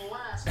 3rd and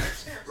last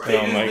attempt. They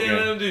just didn't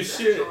let him do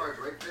shit.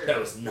 Right that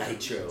was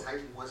Nitro.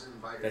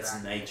 That's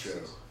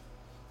Nitro.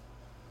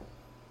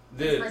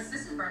 Dude,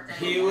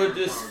 he would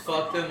just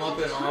fuck them up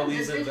in all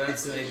these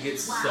events and they'd get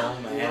so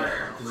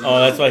mad. Oh,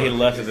 that's why he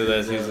left it to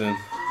that season.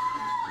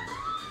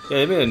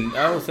 Yeah, they made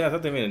I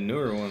thought they made a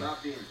newer one.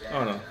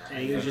 Oh no. And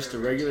he was just a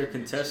regular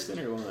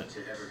contestant or what?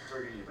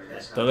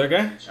 The other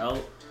guy?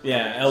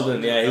 Yeah,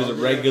 Eldon. Yeah, he was a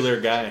regular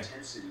guy.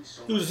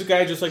 He was just a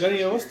guy just like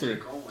any of us three.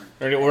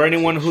 Or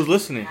anyone who's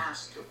listening.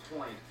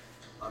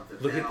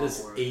 Look at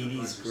this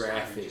 80s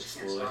graphics,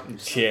 boy.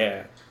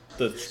 Yeah.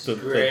 The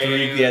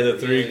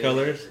three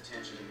colors.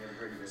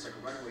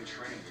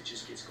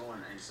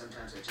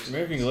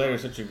 American Gladiator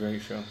is such a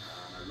great show. I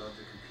love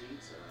to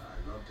compete. I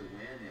love to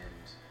win,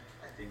 and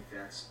I think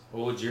that's.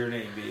 What would your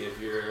name be if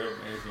you're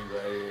American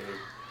Gladiator?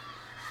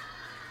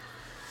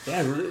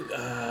 Yeah, really.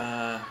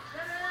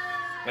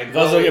 If I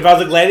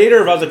was a gladiator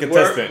or if I was a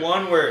contestant?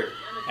 One word.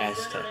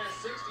 Aztec.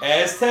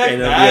 Aztec?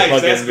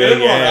 Nice. That's a good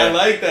one. I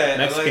like that.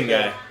 Mexican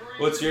guy.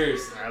 What's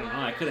yours? I don't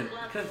know. I couldn't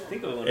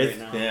think of one right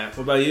now. Yeah. What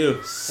about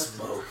you?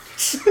 Smoke.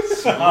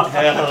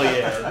 Hell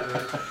yeah,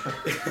 dude.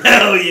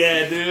 Hell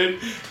yeah,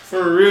 dude.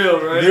 For real,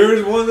 right? There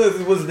was one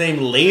that was named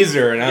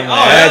Laser, and I'm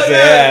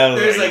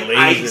There's like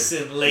laser. Ice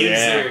and Laser.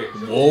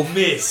 Yeah. Wolf.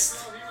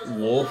 Mist.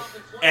 Wolf.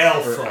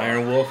 Alpha. Or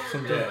Iron Wolf,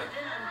 something. Yeah.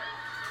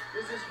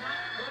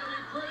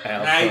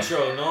 Alpha.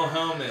 Nitro, no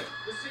helmet.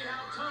 To see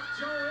how tough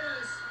Joe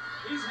is.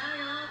 He's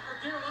hanging on for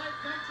dear life.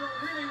 Nitro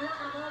really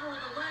working him over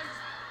with the legs.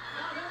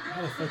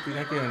 How the fuck did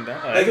that get him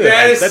down? That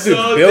dude's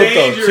so built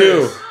dangerous.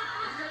 Though, too.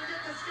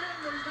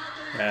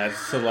 Yeah,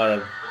 it's a lot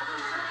of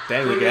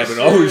damage that happened.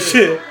 Oh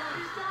shit!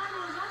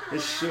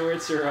 His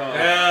shorts are off.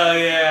 Hell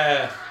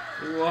yeah!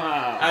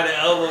 Wow! I'd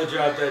have elbow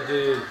dropped that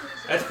dude.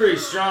 That's pretty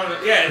strong.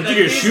 Yeah, you take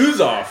your shoes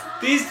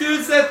off. These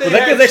dudes that they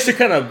that guy's actually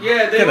kind of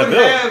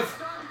built.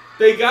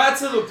 They got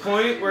to the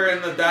point where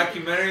in the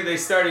documentary they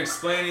started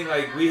explaining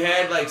like we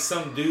had like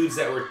some dudes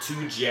that were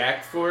too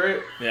jacked for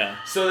it. Yeah.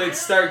 So they'd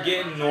start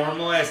getting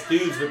normal ass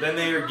dudes, but then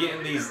they were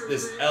getting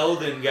this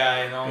Eldon guy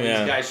and all these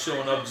guys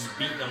showing up just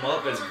beating them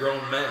up as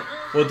grown men.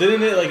 Well,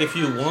 didn't it like if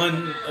you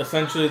won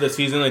essentially the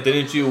season, like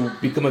didn't you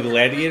become a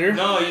gladiator?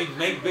 No, you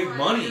make big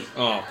money.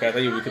 Oh, okay. I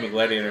thought you would become a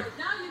gladiator.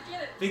 I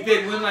think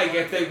they'd win like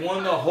if they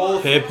won the whole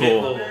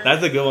Pitbull.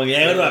 That's a good one.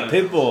 Yeah, what about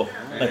Pitbull?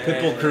 Like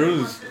Pitbull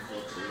Cruise.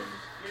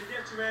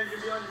 Man,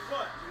 you'll be on your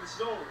foot when it's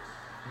over.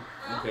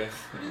 Okay.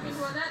 What do you think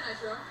about that,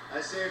 Nitro?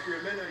 I say if you're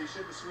a minnow, you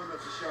shouldn't swim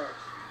with the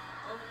sharks.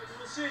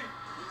 We'll see.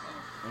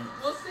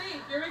 We'll see.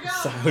 Here we go.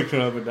 Stop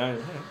looking up and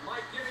down.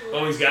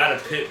 Oh, he's got a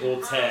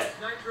Pitbull tat.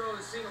 Nitro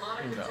has seen a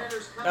lot of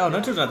contenders Oh,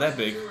 Nitro's not that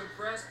big.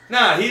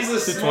 Nah, he's a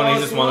small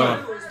He's a smaller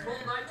one. Nitro,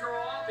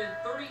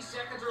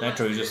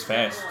 Nitro, he's just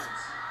fast.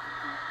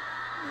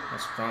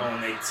 That's strong. Oh,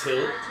 and they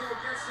tilt.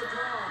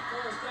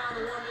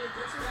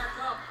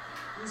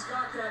 He's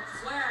got that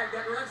flag,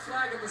 that red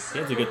flag at the He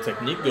has a good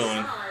technique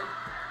going.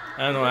 I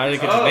don't know, how did he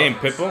get his name?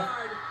 Pitbull?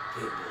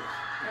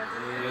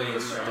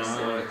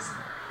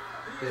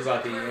 He's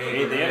about the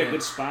hey, they had a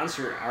good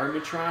sponsor,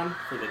 Armatron,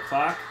 for the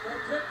clock.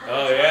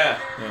 Oh, yeah.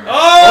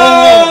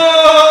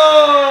 Oh!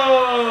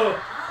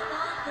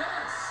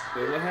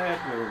 Wait, what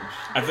happened?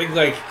 I think,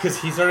 like, because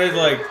he started,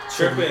 like,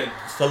 tripping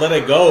to let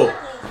it go.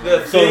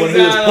 So when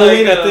he was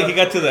pulling, I think he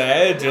got to the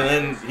edge, and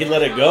then he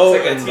let it go.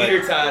 It's like a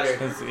teeter-totter.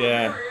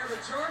 Yeah.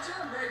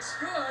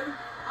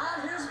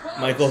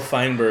 Michael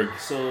Feinberg.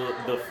 So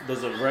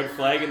does a red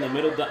flag in the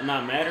middle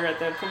not matter at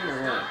that point,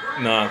 or what?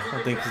 No,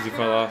 I think because he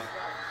fell off.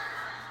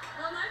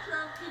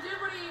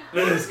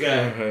 Look at this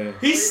guy.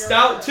 He's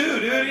stout too,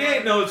 dude. He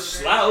ain't no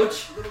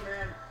slouch. Little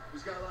man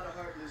who's got a lot of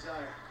heart and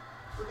desire.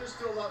 But there's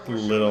still a lot more.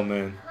 Little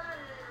man.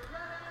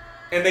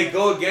 And they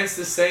go against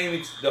the same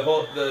each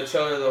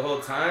other the whole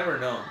time, or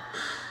no?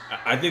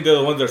 I think they're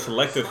the ones that are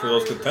selected for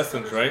those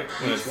contestants, right?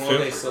 When Each one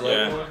they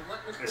select one.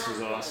 This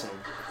is awesome.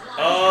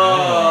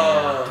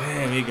 Oh,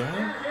 damn, he got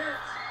it.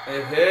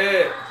 It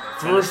hit.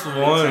 First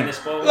one.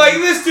 Like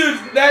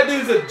that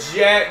dude's a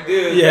jack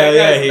dude. Yeah,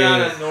 that guy's he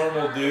not is. a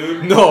normal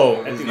dude.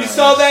 No. You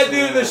saw that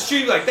dude in the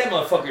street, like that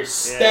motherfucker's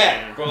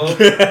stacked, bro.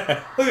 Look at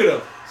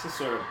him. This is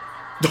sort of.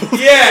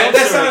 Yeah,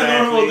 that's not a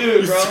normal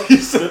dude, bro. He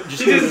just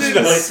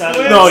didn't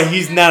split. No,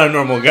 he's not a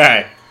normal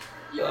guy.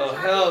 Oh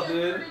hell,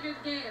 dude.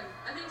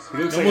 He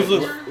looks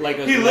like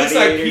a he looks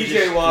like PJ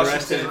just Washington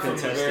dressed in from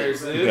the contestant.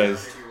 Bears, dude.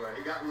 Because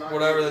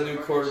Whatever the new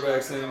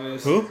quarterback's name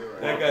is. who?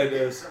 That guy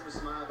does.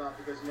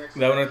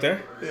 That one right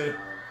there? Yeah.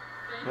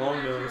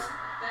 Long nose.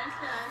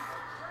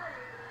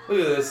 Look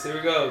at this. Here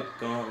we go.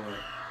 Gauntlet.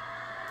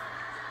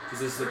 Is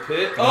this the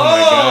pit? Oh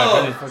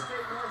my god.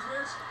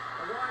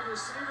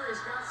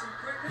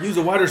 He was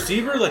a wide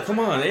receiver? Like, come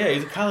on. Yeah,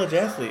 he's a college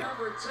athlete.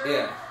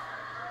 Yeah.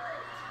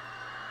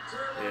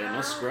 Yeah,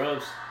 no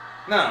scrubs.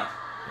 No.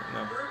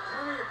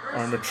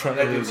 Armored truck.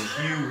 That dude's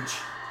huge.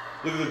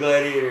 Look at the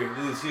Gladiator.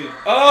 Dude's huge.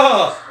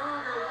 Oh!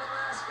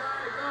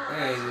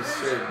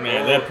 Man,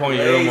 at that point,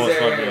 you're almost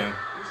fucking.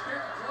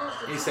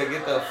 He said,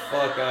 get the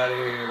fuck out of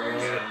here,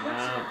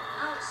 bro.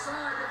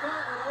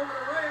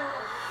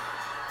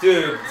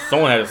 Dude.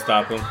 Someone had to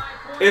stop him.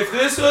 If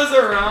this was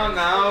around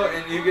now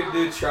and you could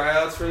do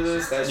tryouts for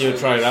this, you would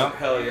try it out?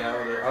 Hell yeah,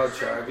 I would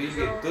try.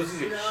 But those are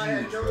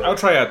huge, bro. I would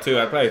try out too.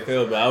 I probably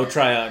failed, but I would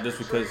try out just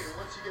because.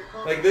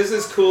 Like, this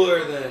is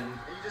cooler than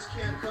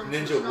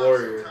Ninja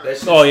Warrior. That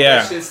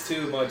shit's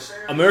too much.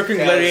 American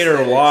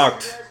Gladiator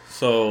walked,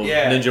 so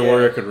Ninja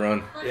Warrior could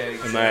run, yeah,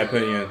 in my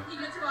opinion.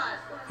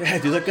 Yeah,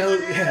 dude, look at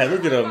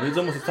him. He's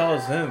almost as tall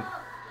as him.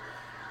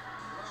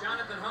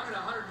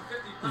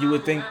 You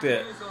would think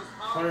that.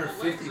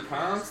 150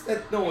 pounds?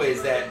 No way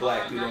is that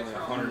black dude only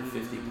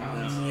 150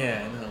 pounds.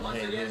 Yeah, no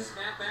way, dude.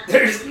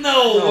 There's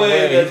no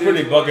way. He's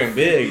pretty fucking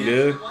big,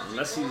 dude.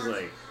 Unless he's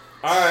like.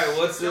 Alright,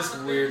 what's this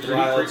weird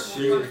wild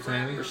shit?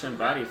 10%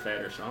 body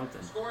fat or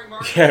something.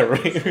 Yeah,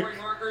 right.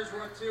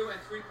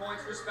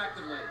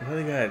 What do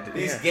they got?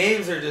 These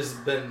games are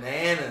just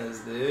bananas,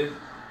 dude.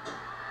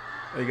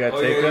 They got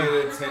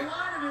Taker.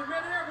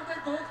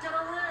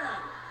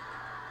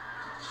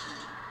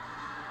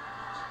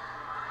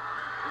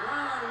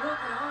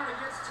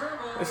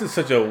 This is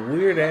such a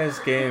weird ass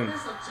game.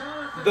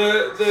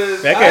 The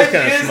guy's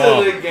kind of small.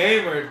 Of the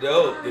game are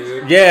dope,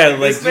 dude. Yeah,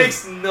 like this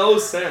makes no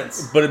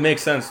sense. But it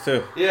makes sense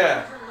too.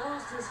 Yeah.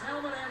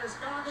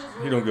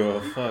 You don't give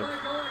a fuck.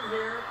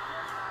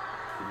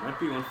 He might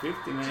be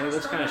 150, man. He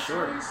looks kind of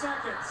short.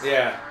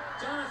 Yeah.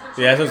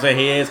 Yeah, I was gonna say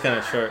he is kind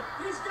of short.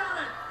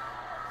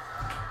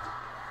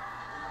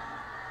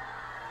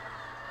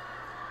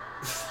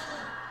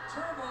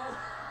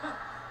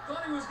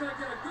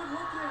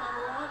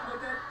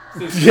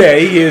 Yeah,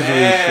 he is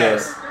really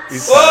short.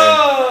 He's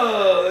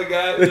whoa! The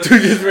guy. The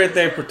dude is right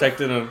there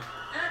protecting him.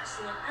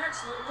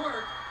 Excellent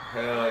work.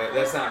 Hell yeah,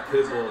 that's not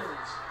Pitbull.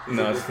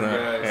 No, it's not.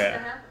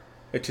 Yeah.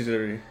 It's just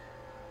already.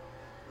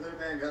 Little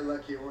man got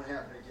lucky. It won't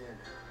happen again.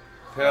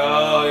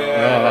 Hell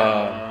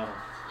yeah.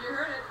 You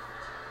heard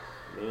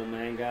it. Little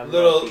man got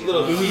lucky.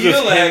 Little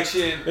heel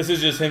action. This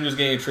is just him just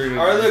getting treated.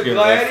 Are the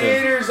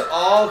Gladiators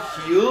all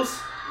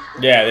heels?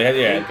 Yeah, they had,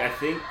 yeah. I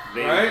think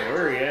they right?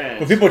 were, yeah.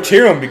 Well, people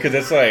cheer them because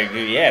it's like,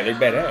 yeah, they're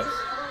badass.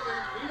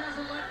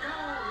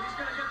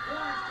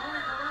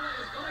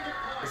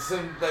 It's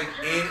some like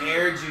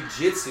in-air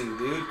jiu-jitsu,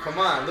 dude. Come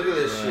on, look at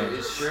this shit.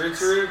 His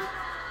shirt's ripped.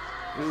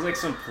 This is like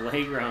some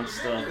playground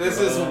stuff. This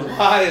is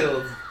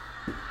wild.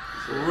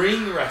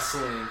 Ring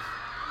wrestling.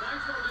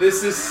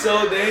 This is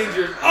so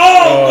dangerous.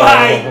 Oh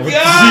my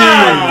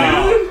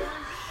god, dude!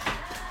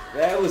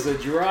 That was a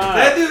drop.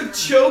 That dude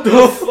choked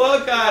the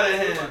fuck out of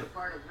him.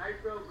 Part of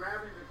Nitro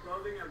grabbing the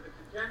clothing of the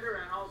contender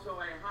and also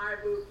a high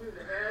boot to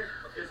the head.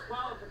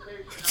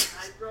 Disqualification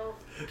of Nitro.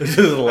 This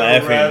is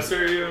laughing.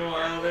 Are you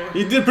wilder?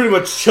 He did pretty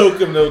much choke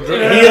him though. He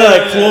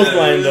like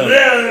clotheslined him.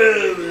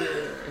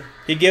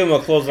 He gave him a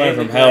clothesline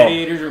from hell.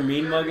 Gladiators are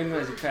mean mugging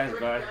as he passed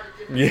by.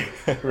 Yeah,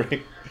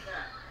 right.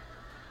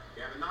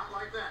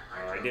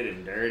 Oh, I did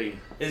it dirty.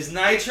 Is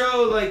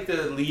Nitro like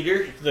the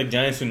leader? He's like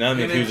Giant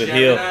Tsunami if he was a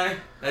Gemini? heel.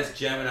 That's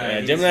Gemini.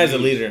 Yeah, Gemini's a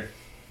leader.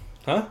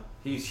 Huh?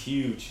 He's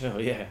huge. Oh,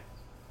 yeah.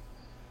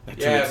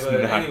 Yeah,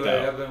 but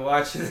anyway, I've been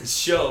watching this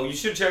show. You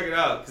should check it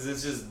out because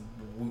it's just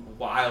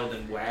wild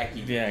and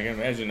wacky. Yeah, I can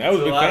imagine. That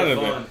was a big fan of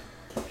fun.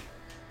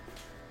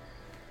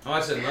 I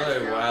watched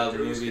another wild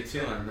movie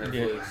too on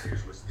Netflix.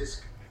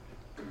 Just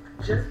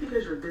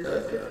because your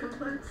business is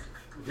complex,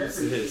 This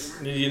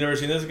is. You never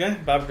seen this guy?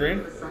 Bob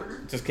Green?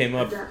 Just came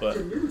up, but...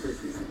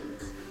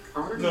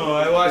 No,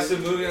 I watched a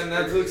movie on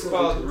Netflix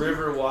called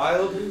River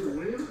Wild.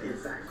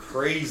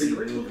 Crazy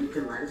movie.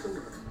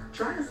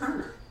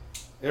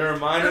 It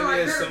reminded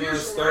me of some of the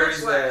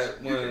stories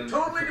that when... You can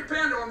totally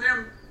depend on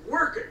them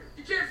working.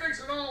 You can't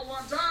fix it all at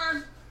one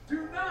time.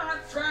 Do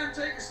not try and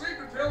take a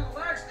sleeping pill and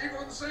laxative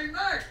on the same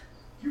night.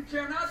 You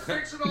cannot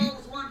fix it all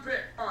with one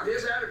pick.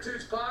 His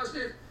attitude's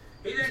positive.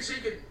 He thinks he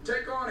could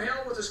take on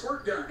hell with a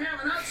squirt gun.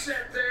 Have an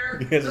upset there.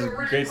 He has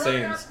great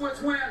sayings. Up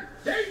was when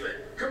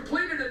David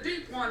completed a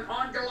deep one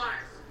on Goliath.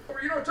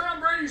 Or, you know, Tom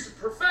Brady's a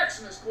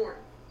perfectionist,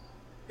 Gordon.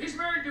 He's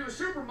married to a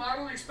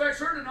supermodel and expects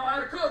her to know how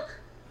to cook.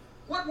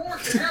 What more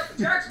can happen?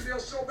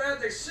 Jacksonville's so bad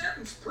they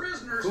sentenced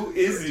prisoners. Who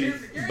is he?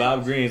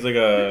 Bob Green. He's like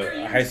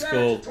a high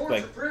school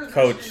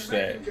coach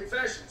that.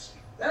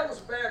 That was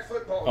a bad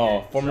football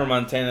game. Former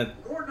Montana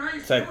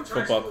type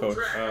football coach.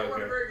 I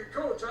wasn't a very good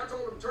coach. I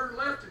told him turn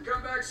left and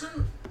come back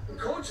soon. The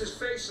coaches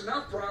face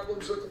enough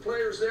problems with the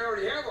players they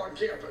already have on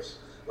campus.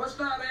 Let's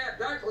not add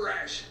diaper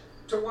rash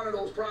to one of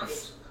those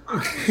problems. I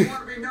always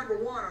want to be number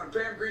one on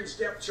Pam Green's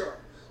depth chart.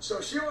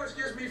 So she always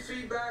gives me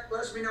feedback,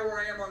 lets me know where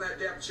I am on that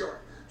depth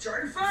chart.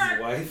 In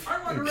fact, I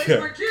want to raise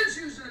my kids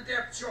using a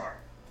depth chart.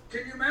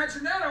 Can you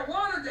imagine that? I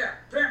wanted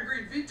that. Pam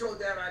Green vetoed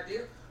that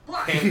idea.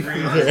 But Pam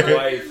Green's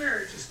wife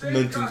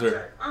mentions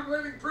her. I'm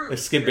living proof.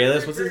 Skip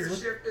Bayless, what's his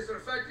name? Is an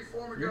effective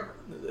form of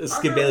government.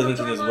 Skip Bayless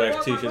mentioned his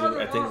wife too. She's,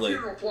 I think, like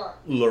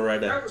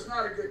Loretta. That was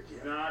not a good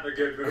gift. Not a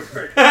good move.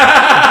 They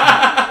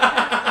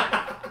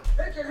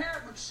can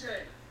have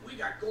McShay. We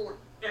got Gordon.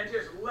 And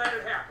just let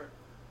it happen.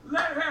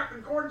 Let it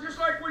happen, Gordon. Just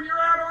like when you're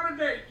out on a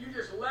date, you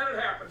just let it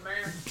happen,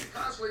 man.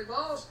 Constantly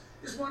evolves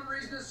is one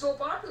reason it's so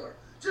popular.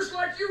 Just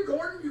like you,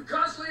 Gordon, you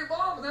constantly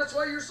evolve, and that's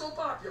why you're so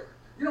popular.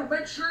 You know,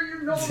 make sure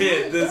you know the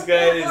rules. This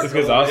guy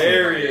is awesome.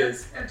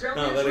 hilarious. And tell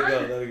me let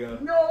it go.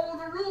 Know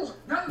the rules.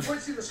 Nothing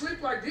puts you to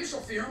sleep like diesel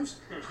fumes.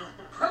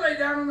 I lay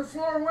down on the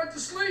floor and went to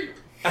sleep.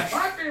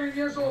 My feeling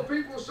is old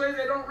people say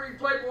they don't read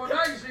Playboy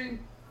magazine.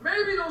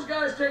 Maybe those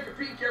guys take a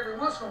peek every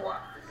once in a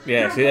while.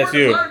 Yeah, see, that's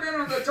you. If I'd have been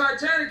on the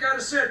Titanic, I'd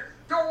have said,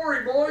 don't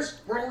worry, boys.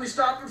 We're only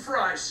stopping for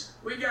ice.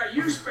 We got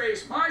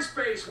USpace,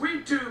 MySpace,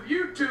 WeTube,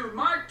 YouTube,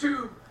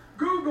 MyTube,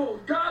 Google,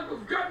 God,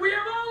 we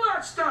have all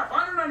that stuff.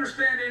 I don't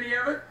understand any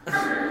of it.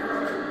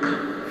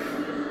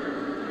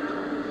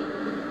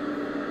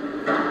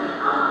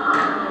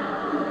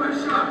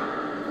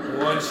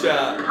 One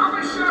shot. How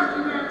many shots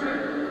did that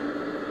take?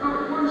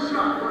 One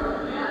shot.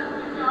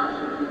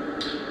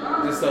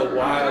 Just a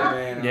wild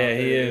man. Yeah,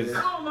 he is.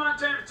 Hello,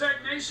 Montana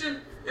Tech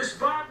Nation. It's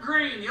Bob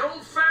Green, the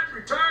old fat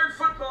retired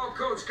football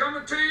coach,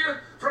 coming to you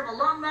from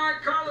Alumni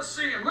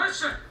Coliseum.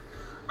 Listen,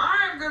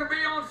 I am going to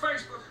be on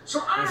Facebook,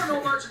 so I don't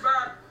know much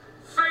about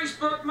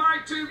Facebook,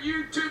 MyTube,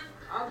 YouTube.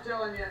 I'm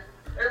telling you,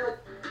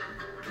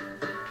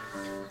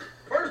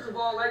 first of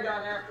all, they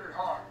got after it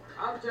hard.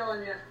 I'm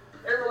telling you,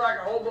 they were like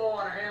a hobo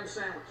on a ham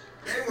sandwich.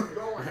 They were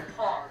going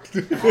hard. All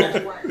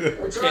the way.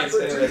 We tried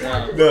for a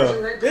two-point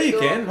conversion. Yeah, you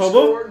can,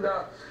 hobo.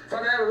 If I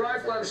had a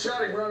rifle, I'd have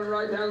shot him running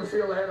right down the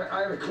field.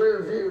 I had a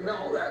clear view and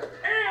all that.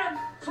 And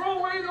throw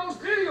away those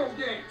video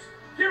games.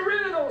 Get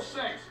rid of those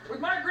things. With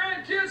my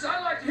grandkids,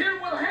 I like to hit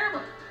them with a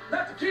hammer.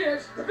 Not the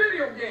kids, the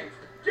video games.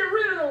 Get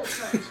rid of those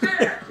things.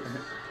 Dad,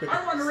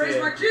 I want to raise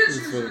my kids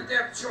using a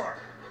depth chart.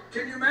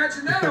 Can you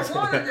imagine that? I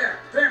wanted that.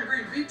 Pam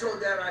Green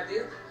vetoed that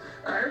idea.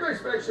 Everybody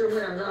expects you to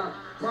win.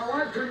 My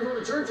wife couldn't go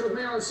to church with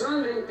me on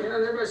Sunday, and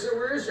everybody said,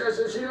 where is she? I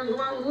said, she doesn't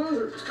go out with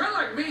losers. It's kind of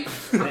like me.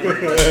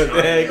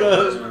 There he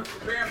goes.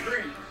 Pam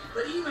Green.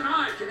 But even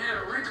I can add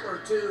a wrinkle or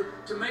two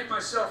to make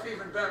myself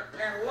even better.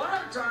 And a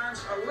lot of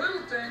times, a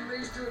little thing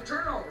leads to a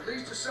turnover,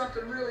 leads to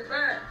something really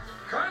bad.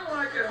 Kind of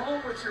like at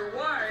home with your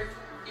wife,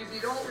 if you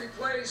don't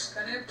replace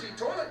an empty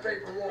toilet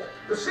paper roll.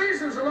 The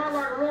season's a lot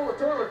like a roll of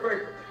toilet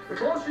paper. The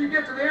closer you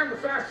get to the end, the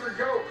faster it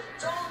goes.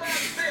 It's all about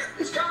fit.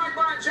 It's kind of like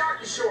buying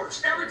jockey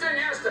shorts. Everything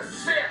has to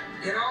fit,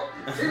 you know?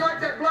 He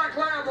like that black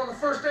lab on the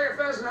first day of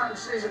pheasant hunting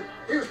season.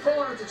 He was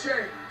pulling at the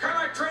chain. Kind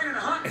of like training a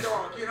hunting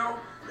dog, you know?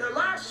 The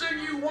last thing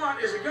you want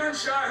is a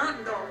gun-shy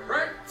hunting dog,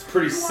 right? It's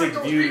pretty sick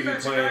view to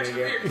be playing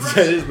again. That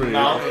is pretty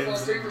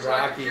mountains,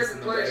 Rockies in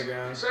the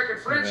background. Second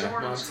French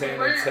horn in school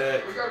Montana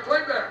Tech. We got to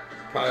play better.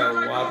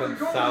 Probably a whopping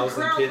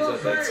 1,000 kids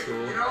at that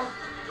school. You know?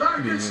 A lot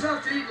of good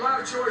stuff to eat, a lot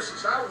of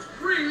choices. I was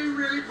really,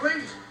 really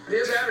pleased.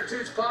 His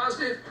attitude's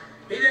positive.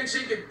 He thinks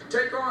he could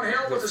take on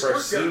hell with a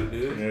squirt gun.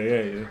 Dude.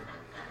 Yeah.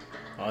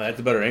 Oh, that's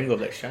a better angle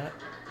of that shot.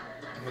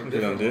 What you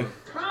gonna do?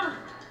 Huh?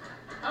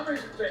 How many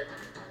fit?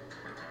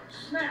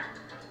 Snap.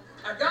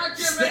 I gotta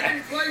get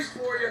making place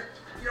for you.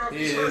 You know,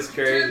 if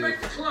you can't make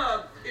the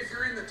club if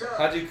you're in the tub.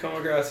 How'd you come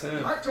across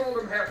him? I told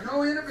him have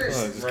no inhibition.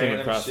 I just came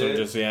across him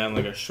just in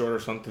like a short or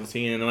something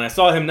scene, and when I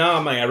saw him now,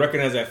 I'm like, I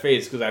recognize that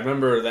face because I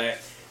remember that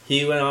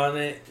he went on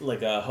it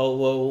like a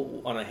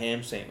hobo on a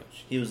ham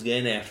sandwich. He was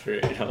getting after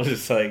it, and I was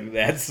just like,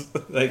 that's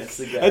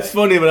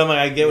funny, but I'm like,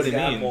 I get what he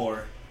means.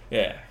 More.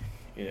 Yeah.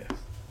 You've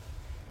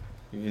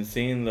been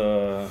seeing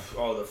the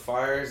the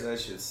fires. That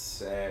shit's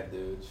sad,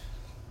 dude.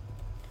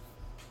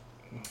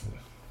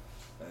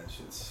 That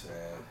shit's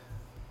sad.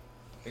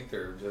 I think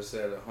they're just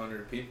at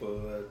 100 people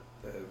that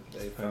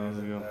they found.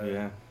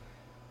 Yeah.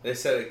 They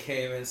said it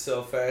came in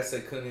so fast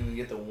they couldn't even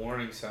get the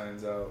warning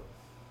signs out.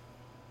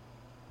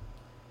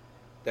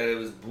 That it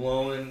was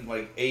blowing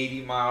like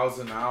 80 miles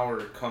an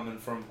hour coming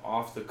from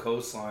off the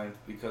coastline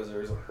because there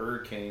was a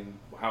hurricane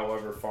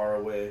however far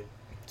away.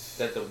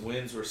 That the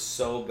winds were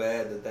so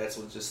bad that's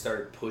what just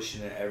started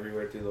pushing it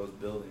everywhere through those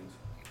buildings.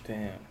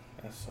 Damn,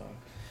 that sucks.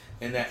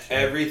 And that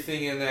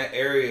everything in that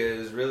area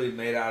is really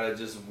made out of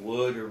just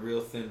wood or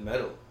real thin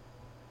metal.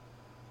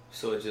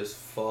 So it just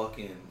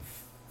fucking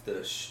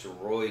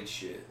destroyed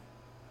shit.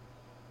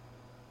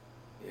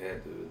 Yeah,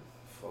 dude.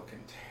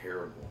 Fucking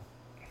terrible.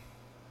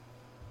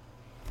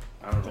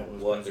 I don't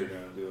know what they're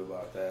going to do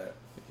about that.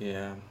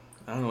 Yeah.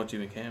 I don't know what you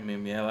even can. I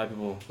mean, yeah, a lot of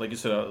people, like you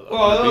said,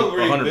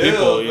 100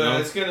 people, you know?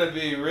 It's going to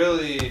be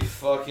really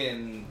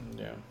fucking,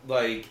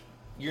 like,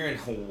 you're in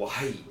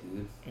Hawaii,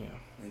 dude. Yeah.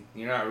 Like,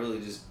 you're not really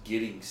just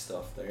getting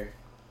stuff there.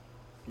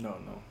 No.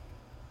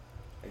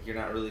 Like, you're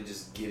not really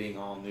just getting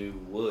all new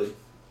wood.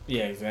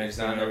 Yeah, exactly. There's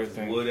not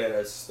enough wood at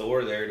a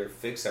store there to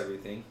fix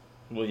everything.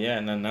 Well, yeah,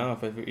 and then now,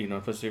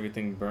 especially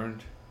everything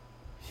burned.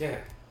 Yeah.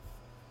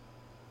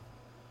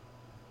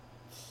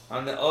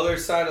 On the other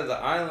side of the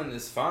island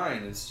is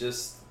fine. It's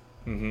just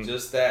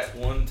that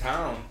one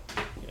town.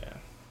 Yeah.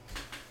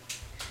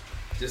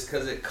 Just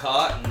because it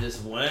caught and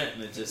just went,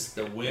 and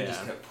the wind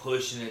just kept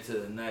pushing it to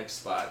the next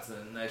spot, to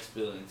the next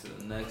building, to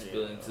the next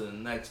building, to the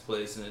next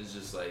place, and it's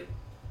just like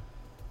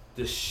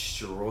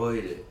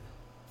destroyed it.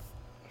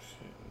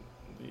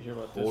 Did you hear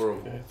about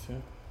horrible. This guy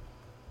too?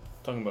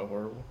 Talking about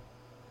horrible.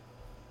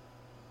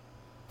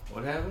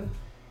 What happened?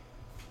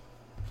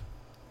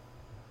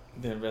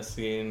 They're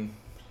investigating.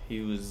 He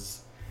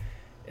was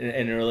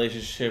in a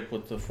relationship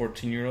with a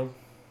 14-year-old.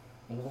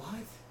 What?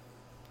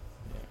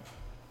 Yeah.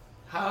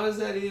 How is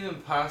that even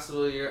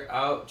possible? You're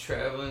out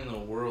traveling the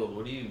world.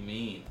 What do you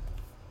mean?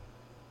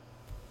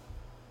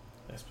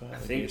 I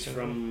think it's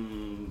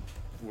from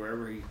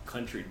wherever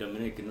country,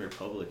 Dominican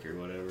Republic or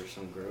whatever,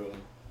 some girl.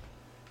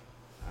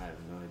 I have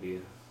no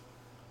idea.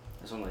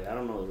 That's why I'm like, I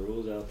don't know the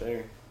rules out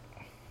there.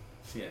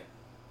 Yeah.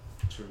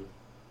 True.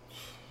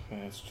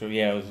 That's true.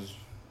 Yeah, it was just...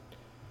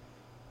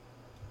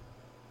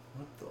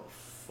 What the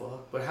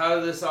fuck? But how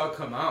did this all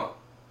come out?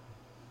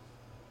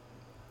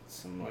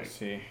 Some Let's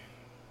see.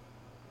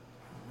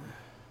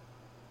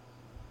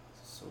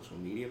 Social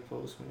media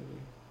post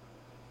maybe.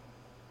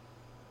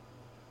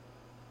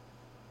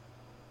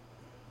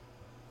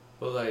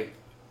 But like,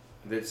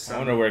 I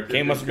wonder where it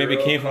came. Maybe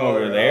it came from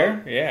over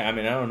there. Yeah, I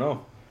mean, I don't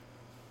know.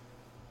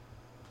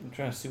 I'm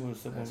trying to see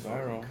what's up on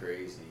viral.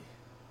 Crazy.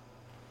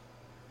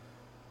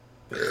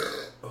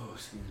 Oh,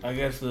 excuse me. I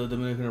guess the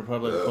Dominican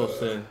Republic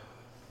posted.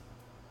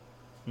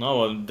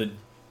 No,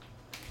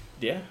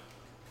 yeah.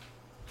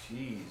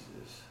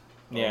 Jesus.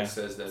 Yeah.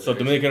 So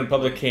Dominican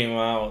Republic came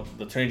out.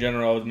 The Attorney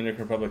General of the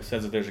Dominican Republic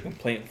says that there's a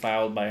complaint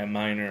filed by a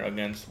minor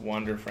against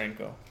Wander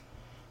Franco.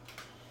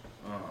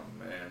 Oh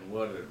man,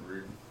 what a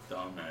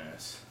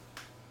dumbass.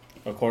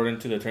 According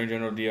to the Attorney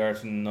General DR,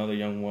 it's another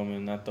young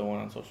woman, not the one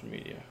on social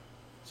media.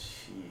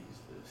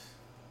 Jesus.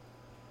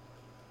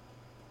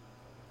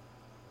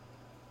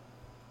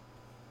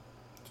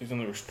 She's on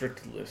the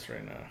restricted list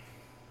right now.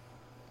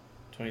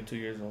 22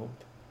 years old.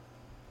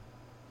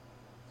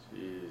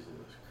 Jesus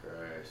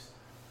Christ.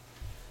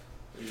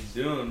 What are you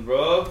doing,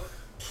 bro?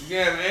 You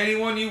can have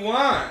anyone you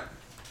want.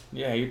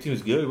 Yeah, your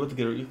team's good. What to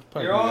get?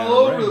 You're all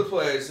over the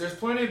place. There's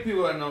plenty of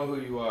people that know who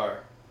you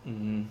are.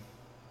 Mm-hmm.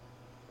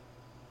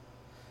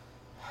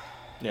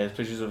 Yeah, there's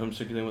pictures of him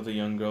circulating with a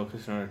young girl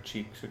kissing her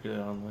cheek,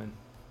 circulating online.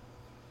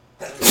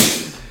 They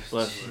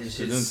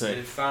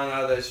found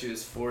out that she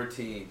was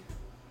 14.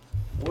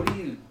 What are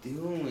you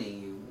doing,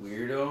 you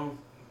weirdo?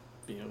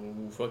 You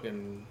know,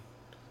 fucking...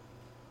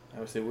 I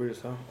would say weird as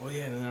hell. Oh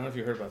yeah, and I don't know if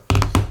you heard about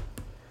this.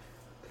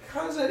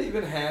 How does that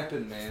even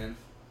happen, man?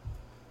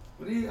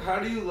 How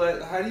do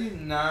you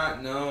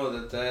not know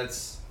that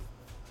that's...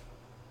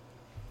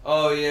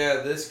 Oh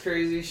yeah, this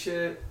crazy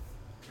shit?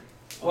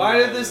 Why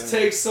did this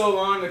take so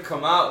long to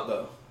come out,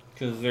 though?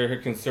 Because they're her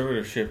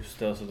conservatorship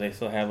still, so they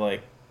still have,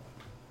 like,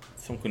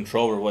 some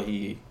control over what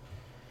he...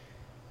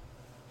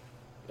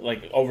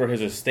 Like, over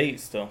his estate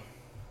still.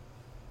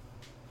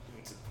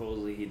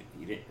 Supposedly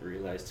he didn't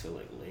realize till,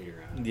 like,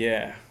 later on.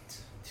 Yeah.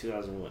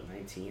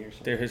 2019 or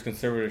something? They're his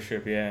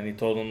conservatorship, yeah, and he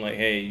told them, like,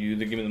 hey, you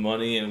either give me the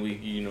money and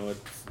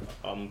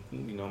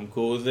I'm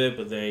cool with it,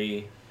 but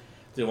they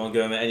won't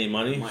give him any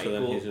money, so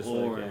then he's just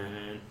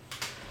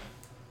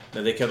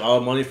that they kept all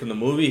the money from the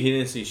movie. He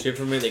didn't see shit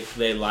from it.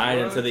 They lied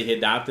and said he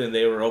adopted and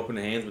they were open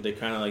hands, but they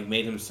kind of like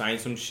made him sign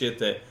some shit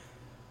that,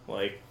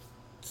 like,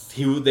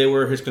 they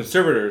were his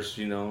conservators,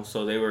 you know.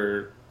 So they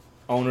were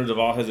owners of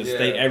all his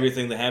estate.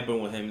 Everything that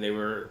happened with him, they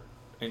were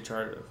in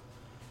charge of.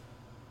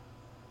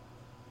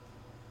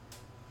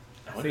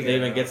 I wonder if they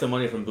even get some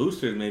money from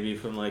boosters, maybe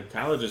from like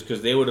colleges,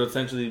 because they would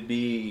essentially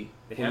be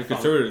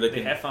conservative.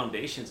 They have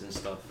foundations and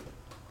stuff,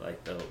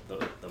 like the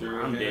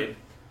mom did.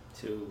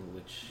 Too,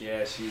 which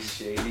she's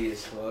shady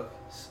as fuck.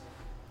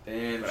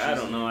 Damn, but I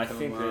don't know. I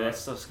think that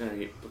stuff's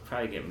gonna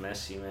probably get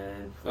messy,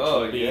 man.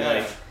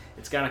 Like,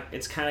 it's kind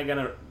of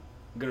gonna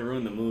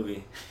ruin the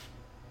movie.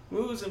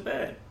 Movie wasn't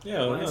bad.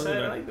 Yeah, I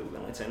like the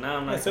villain. No,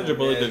 I'm not. Sandra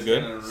Bullock did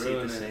good. See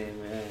the same,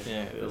 man.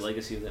 Yeah, the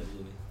legacy of that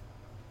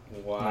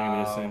movie.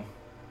 Wow. The same.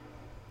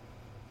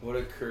 What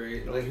a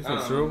crazy.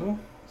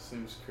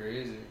 Seems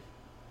crazy.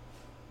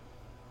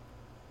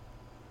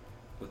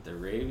 With the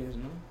Ravens,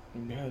 no?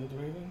 Yeah, the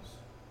Ravens.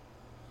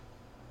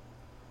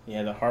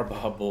 Yeah, the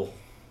Harbaugh Bowl.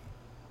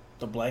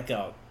 The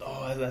blackout.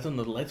 Oh, that's when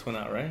the lights went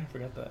out, right? I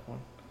forgot that one.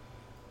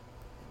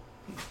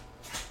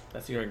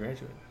 That's the year I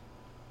graduated.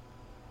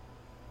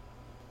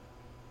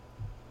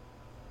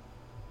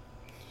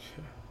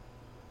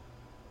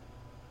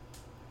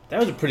 That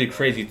was a pretty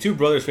crazy. Two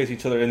brothers face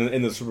each other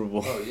in the Super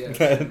Bowl. Oh yeah,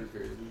 super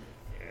crazy.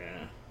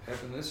 Yeah,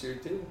 happened this year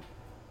too.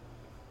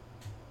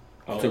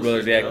 Two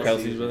brothers,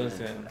 Kelsey's brothers.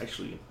 Yeah.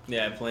 Actually,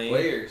 playing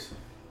players.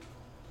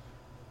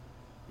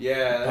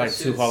 Yeah, probably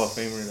two Hall of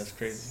Famers. That's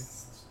crazy.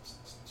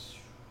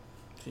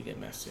 You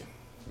get Messi.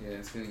 Yeah,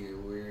 it's gonna get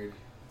weird.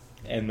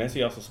 And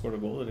Messi also scored a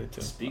goal today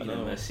too. Speaking of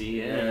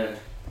Messi,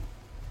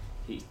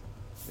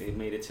 they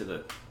made it to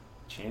the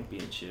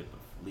championship of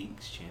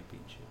Leagues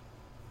Championship.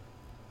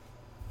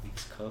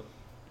 Leagues Cup.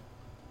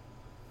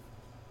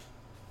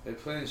 They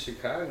play in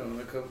Chicago in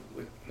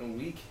a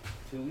week,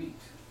 2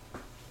 weeks.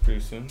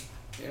 Pretty soon.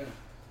 Yeah.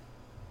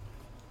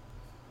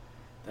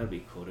 That'd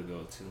be cool to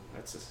go to.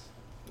 That's a.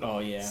 Oh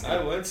yeah.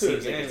 I went to a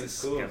game.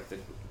 It's cool.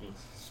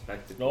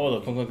 Spectacle. Oh,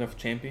 the CONCACAF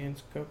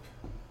Champions Cup.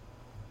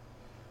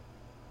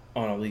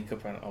 Oh no, League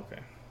Cup.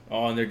 Okay.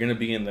 Oh, and they're gonna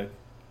be in the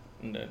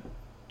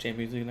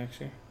Champions League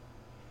next year.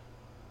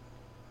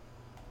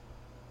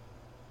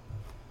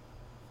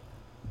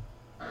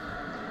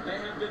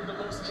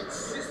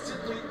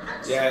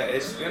 Yeah,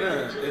 it's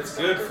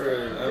good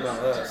for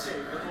MLS.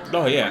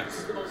 Oh yeah.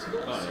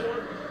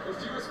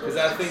 Because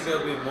I think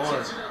there'll be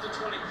more.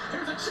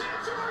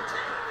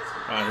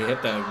 He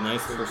hit that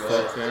nice first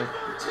touch there.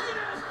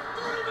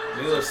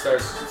 Mila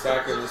starts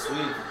soccer this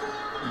week.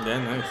 Yeah,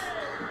 nice.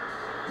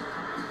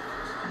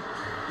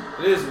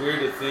 It is weird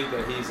to think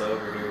that he's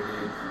over here,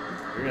 dude.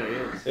 It really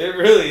is. It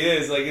really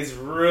is. Like, it's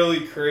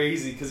really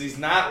crazy because he's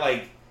not,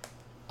 like,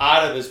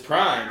 out of his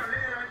prime.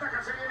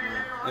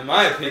 In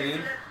my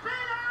opinion.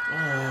 Oh.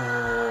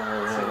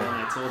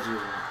 I told you.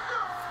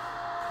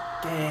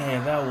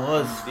 Damn, that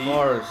was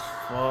far as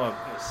fuck.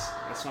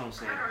 That's what I'm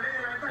saying.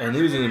 And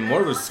he was in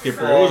more of a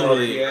skipper. It wasn't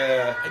really.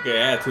 Yeah. Okay,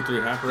 yeah,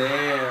 2-3 half.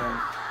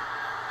 Damn.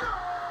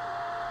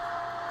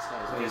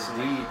 He's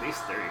deep. He's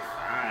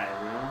 35,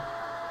 you know?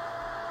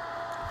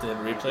 Did it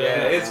replay?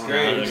 Yeah, it's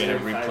great. He's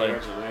 35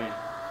 yards away.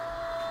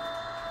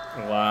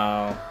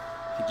 Wow.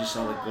 He just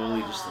saw the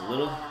goalie just a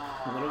little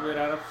bit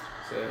out of.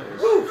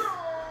 Woo!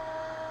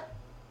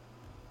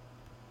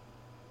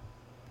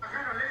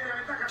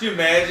 Could you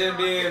imagine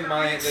being the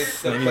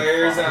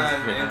players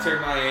on Inter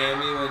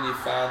Miami when you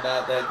found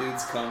out that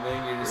dude's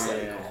coming? You're just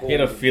like, you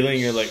get a feeling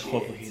you're like,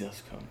 hopefully he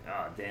does come.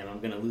 Oh damn, I'm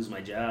gonna lose my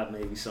job.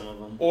 Maybe some of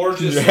them. Or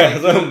just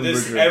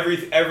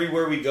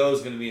everywhere we go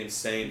is gonna be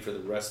insane for the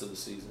rest of the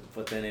season.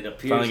 But then it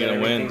appears finally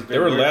gonna win. They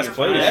were in last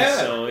place,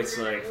 so it's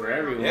like for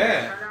everyone.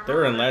 Yeah, they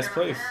were in last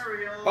place.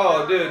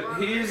 Oh, dude,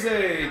 he's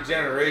a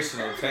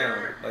generational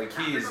talent. Like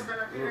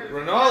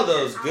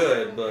Ronaldo's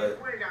good, but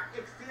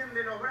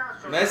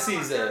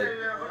Messi's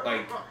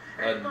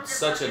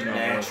such a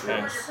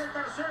natural. Nice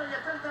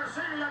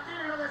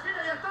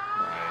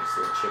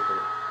little chipper.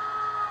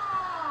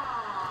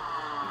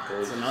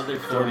 It's another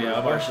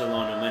former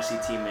Barcelona Messi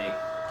teammate.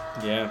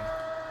 Yeah.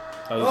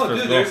 Oh,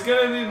 dude, there's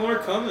gonna be more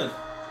coming.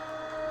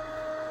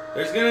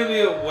 There's going to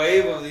be a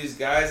wave of these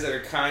guys that are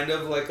kind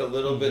of like a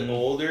little bit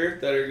older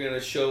that are going to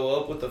show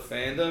up with the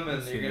fandom,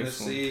 and you're going to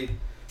see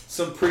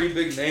some pretty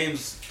big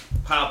names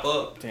pop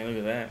up. Damn, look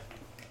at that.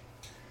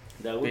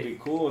 That would be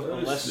cool.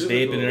 Unless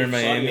David in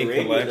Miami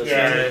collection.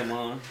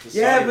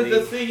 Yeah, but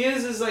the thing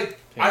is like,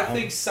 I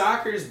think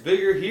soccer's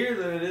bigger here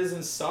than it is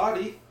in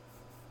Saudi,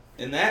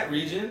 in that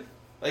region.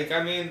 Like,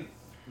 I mean,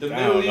 the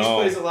Middle East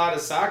plays a lot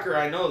of soccer,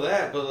 I know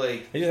that, but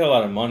like... They just have a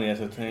lot of money,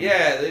 that's the thing.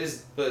 Yeah,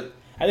 but...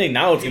 I think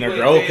now it's going to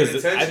grow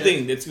because I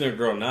think it's going to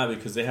grow now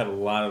because they have a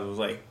lot of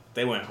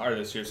they went hard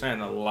this year, signing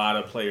a lot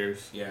of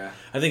players. Yeah,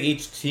 I think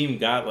each team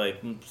got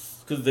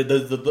because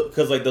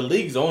the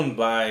league's owned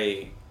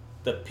by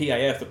the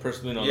PIF, the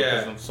person who owns the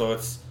president. So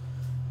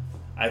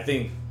I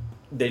think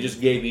they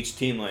just gave each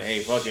team hey,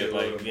 fuck it,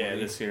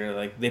 this year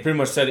they pretty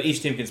much said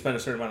each team can spend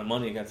a certain amount of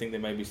money. I think they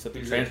might be set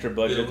the transfer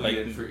budget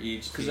for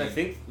each because I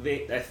think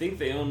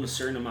they own a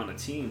certain amount of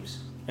teams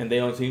and they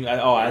own teams.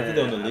 I think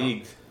they own the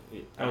league.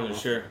 I wasn't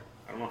sure.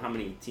 I don't know how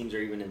many teams are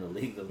even in the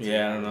league. Though,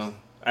 yeah, I don't know.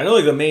 I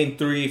know the main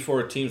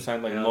 3-4 teams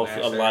signed a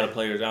lot of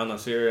players. Al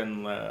Nassr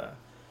and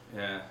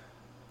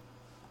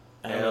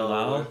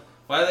Al.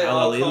 Why do they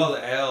all call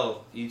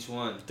Al each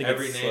one?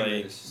 Every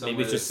name is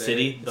maybe it's just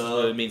city.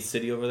 It means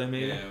city over there,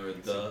 maybe. Yeah, or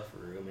the.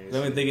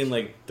 I'm thinking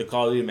the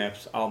Call of Duty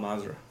maps Al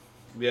Nassr.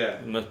 Yeah,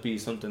 it must be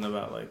something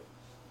about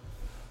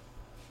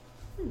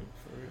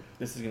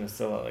this is gonna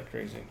sell out like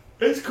crazy.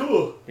 It's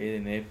cool.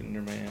 Bathing Ape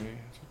near Miami.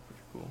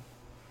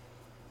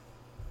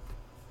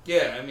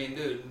 Yeah, I mean,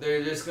 dude,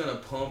 they're just going to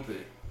pump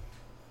it.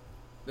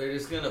 They're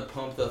just going to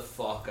pump the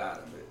fuck out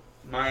of it.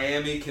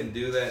 Miami can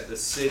do that. The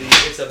city,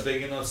 it's a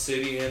big enough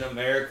city in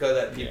America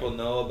that people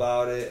know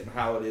about it and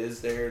how it is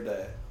there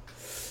that...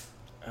 this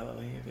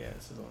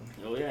is one.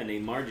 Oh, yeah,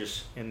 Neymar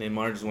just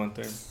went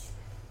there.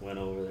 Went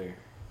over there.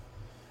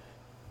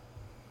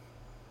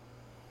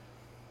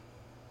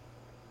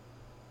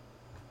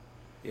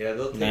 Yeah,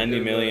 they'll take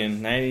 90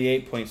 million,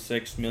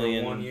 98.6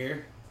 million. For 1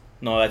 year?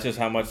 No, that's just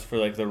how much for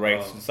like the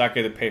rights. It's not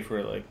going to pay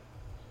for like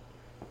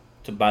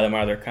to buy them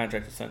out of their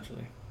contract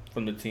essentially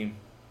from the team.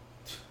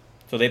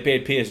 So they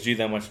paid PSG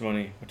that much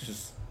money, which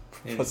is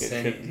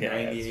insane. Yeah,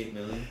 98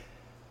 million.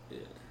 Yeah.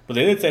 But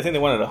they did say, I think they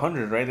wanted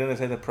 100, right? Didn't they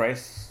say the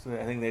price? I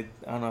don't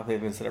know if they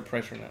even said a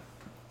price or not.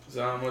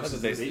 So how much did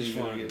they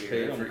want to get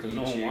paid for each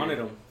No one wanted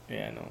him.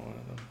 Yeah, no one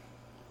wanted him.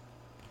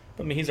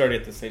 But I mean, he's already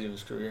at the stage of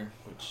his career.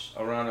 Which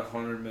around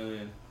 100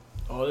 million.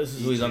 Oh, this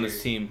is who he's on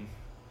this team.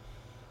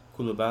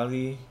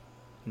 Koulibaly,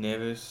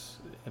 Neves,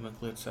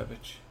 Emmanuel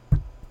Savic.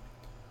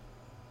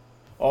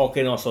 Oh,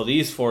 okay, no. So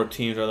these 4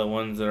 teams are the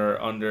ones that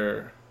are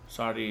under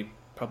Saudi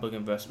public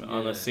investment.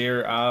 Al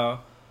Nasir,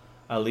 Al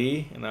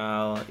Ali, and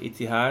Al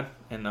Ittihad,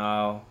 and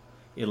Al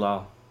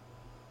Hilal.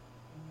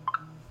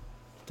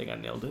 I think I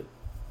nailed it.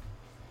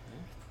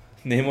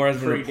 Neymar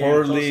has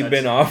reportedly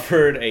been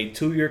offered a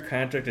 2-year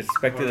contract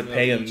expected to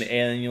pay an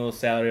annual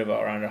salary of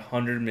around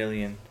 $100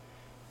 million.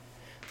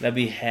 That'd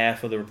be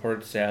half of the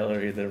reported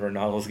salary that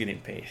Ronaldo's getting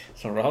paid.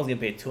 So Ronaldo's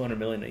getting paid $200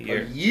 million a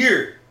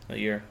year. A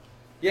year.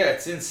 Yeah,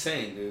 it's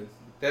insane, dude.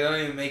 That don't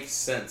even make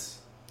sense.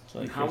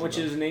 So how much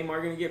is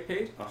Neymar going to get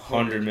paid?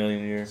 $100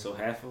 million a year. So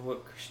half of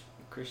what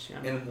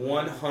Cristiano. And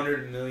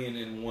 $100 million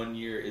in 1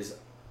 year is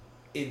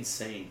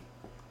insane.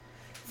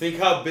 Think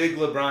how big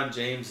LeBron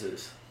James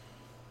is.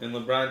 And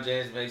LeBron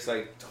James makes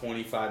like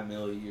 $25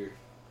 million a year.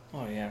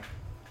 Oh yeah,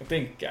 I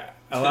think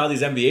a lot of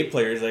these NBA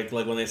players, like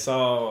when they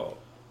saw,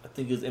 I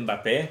think it was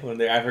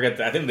Mbappe.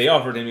 I think they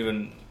offered him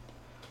even.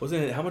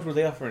 Wasn't it? How much were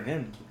they offering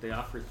him? They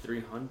offered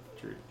 $300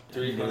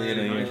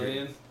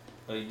 million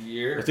a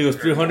year. I think it was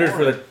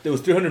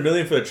 $300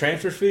 million for the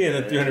transfer fee, and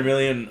then $300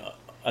 million,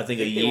 I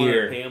think a year. They want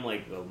to pay him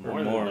like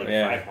more than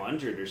like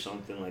 500 or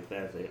something like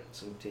that.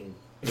 Some team.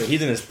 But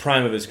he's in his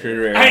prime of his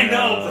career. I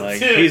know,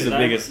 like, he's the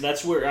biggest.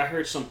 That's where I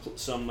heard some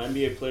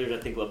NBA players.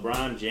 I think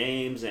LeBron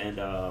James and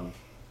I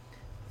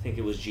think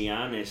it was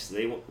Giannis.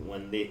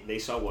 When they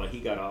saw what he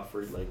got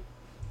offered, like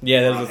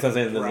that was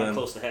something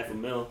close to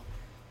 $500,000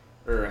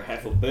 or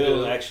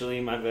 $500,000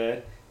 actually. My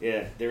bad.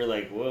 Yeah, they were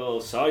like, well,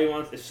 if Saudi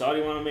want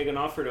to make an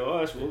offer to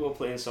us, we'll go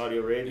play in Saudi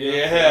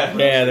Arabia. Yeah,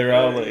 they're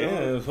all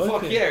like,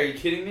 fuck yeah, are you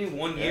kidding me?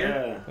 1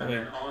 year?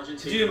 Yeah.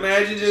 Could you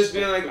imagine just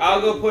being like,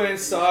 I'll go play in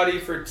Saudi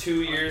for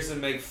 2 years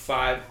and make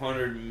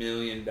 $500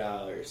 million?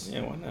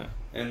 Yeah, why not?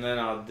 And then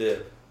I'll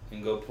dip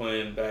and go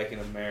playing back in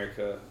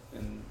America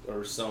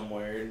or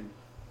somewhere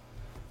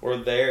or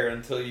there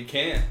until you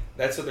can't.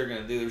 That's what they're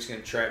going to do. They're just going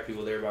to trap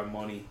people there by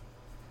money.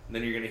 And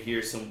then you're going to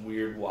hear some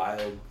weird,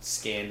 wild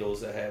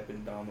scandals that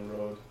happen down the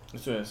road.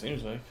 That's what it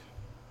seems like.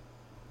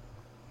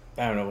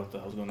 I don't know what the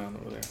hell's going on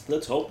over there.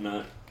 Let's hope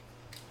not.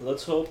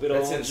 Let's hope it all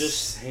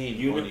just...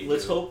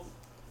 Let's hope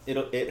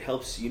it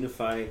helps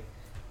unify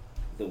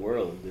the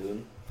world,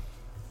 dude.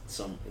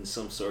 In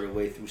some sort of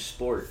way through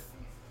sport.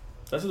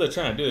 That's what they're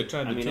trying to do. They're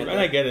trying to do and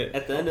I get it.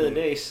 At the end of the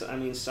day, I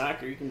mean,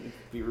 soccer, you can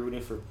be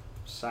rooting for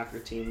soccer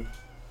team.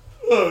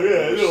 Oh,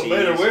 yeah, it don't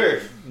matter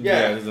where.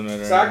 Yeah, it doesn't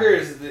matter. Soccer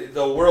is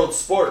the world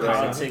sport.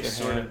 Politics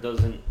sort of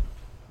doesn't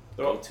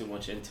go too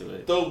much into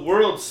it. The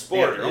world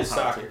sport is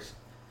soccer.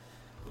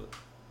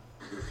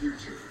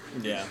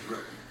 Yeah.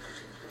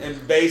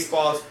 And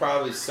baseball is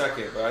probably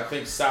second, but I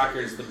think soccer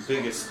is the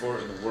biggest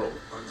sport in the world.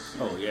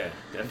 Oh, yeah,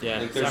 definitely. Yeah,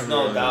 like, there's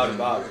no doubt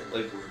about it.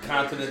 Like,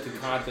 continent to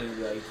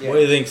continent, like, yeah. What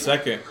do you think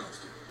second?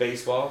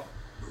 Baseball?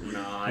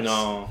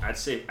 No. I'd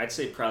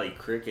say probably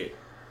cricket.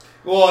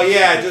 Well,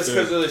 yeah, just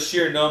because of the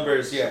sheer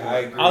numbers, yeah, I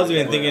agree. I was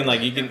even thinking,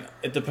 like,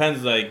 it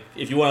depends, like,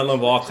 if you want to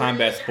lump all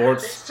combat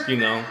sports,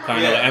 kind of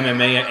like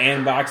MMA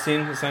and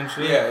boxing,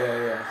 essentially.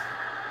 Yeah.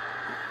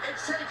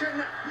 It's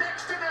taken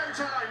next to no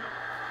time.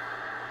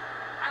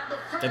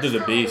 That dude's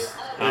a beast.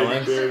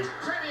 Alan.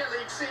 Premier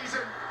League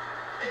season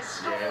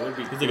it would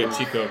be. He's like a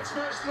Chico.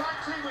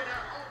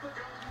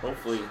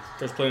 Hopefully,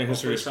 there's plenty of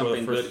history.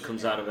 Something good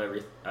comes out of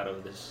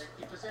this.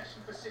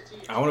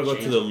 I want to go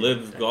to the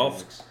live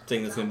golf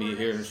thing that's gonna be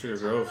here in Sugar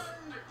Grove.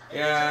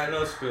 Yeah, I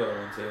know it's cool. I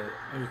went to it.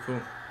 That'd be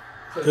cool.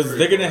 Because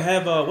they're gonna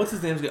have what's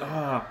his name?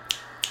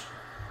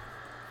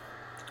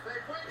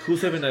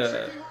 Who's having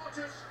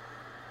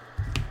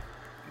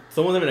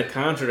someone's having a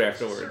concert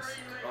afterwards.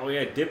 Oh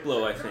yeah,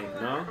 Diplo, I think.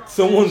 No,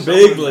 someone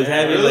big like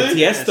having like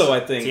Tiesto, I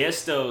think.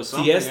 Tiesto,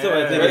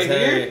 I think is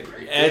having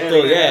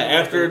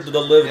after the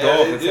live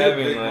golf. They did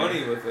big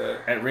money with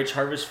that at Rich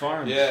Harvest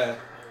Farms. Yeah,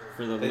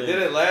 for the they did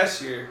it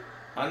last year.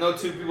 I know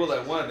 2 people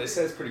that won. They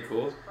said it's pretty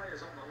cool.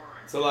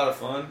 It's a lot of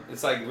fun.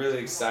 It's like really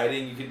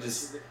exciting.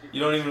 You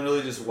don't even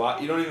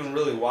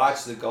really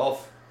watch the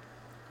golf.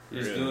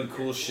 You're just doing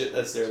cool shit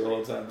that's there the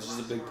whole time. It's just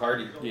a big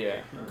party.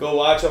 Yeah. Go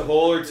watch a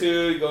hole or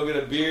two. You go get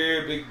a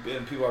beer.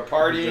 And people are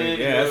partying.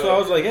 Yeah, that's what I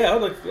was like. Yeah,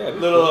 little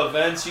cool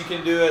events you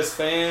can do as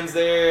fans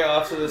there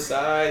off to the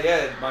side.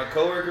 Yeah, my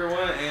coworker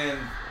went and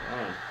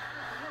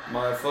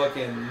my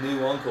fucking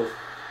new uncle.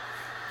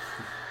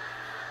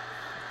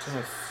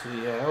 Let's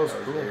see. Yeah, that was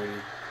cool. Dirty.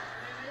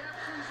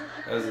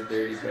 That was a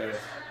dirty pass.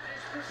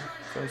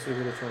 Trying to see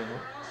who they're trying to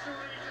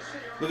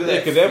look at that.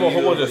 Because they have a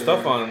whole bunch of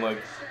stuff on them, like.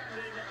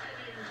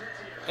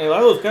 And a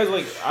lot of those guys,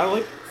 like, I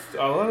like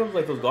a lot of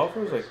like those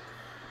golfers, like,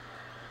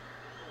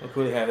 Look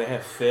who they have. They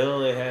have Phil.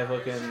 They have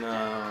fucking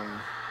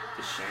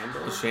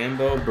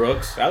DeChambeau,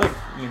 Brooks. I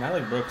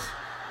like Brooks.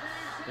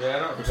 Yeah, I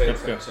don't pay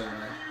attention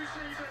to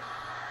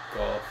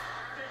golf.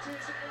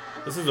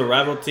 This is a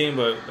rival team,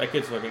 but that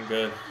kid's fucking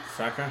good.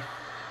 Saka.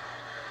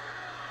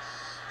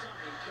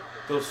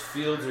 Those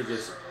fields are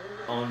just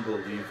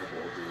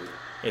unbelievable, dude.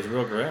 It's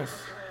real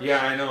grass.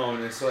 Yeah, I know,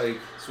 and it's like...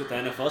 It's what the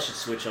NFL should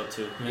switch up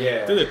to.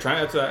 Yeah. Dude, they're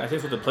trying. I think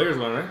that's what the players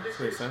want, right? That's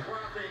what they said.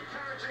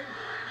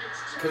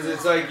 Because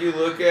it's like you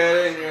look at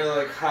it and you're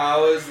like,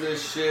 how is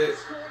this shit...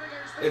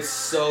 It's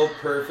so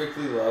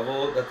perfectly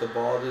level that the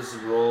ball just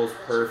rolls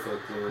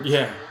perfect, dude.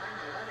 Yeah.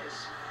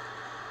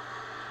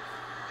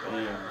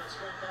 Damn.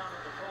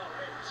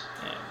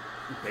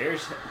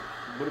 Bears.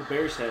 What do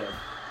Bears have?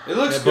 It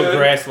looks good. They put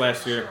grass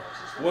last year.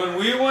 When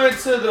we went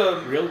to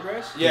the real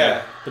grass,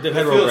 yeah, but they've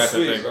had real grass.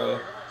 Sweet, I think. Bro.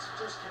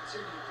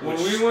 When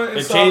we went,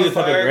 they changed the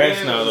type of grass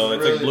game, now, though.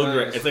 It's really like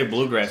bluegrass. nice. It's like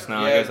bluegrass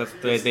now. Yeah, I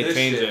guess they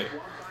changed it.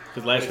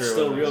 Because last year it's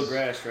still real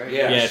grass, right?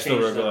 Yeah, it's still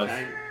real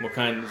grass. What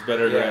kind is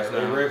better grass now?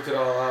 They ripped it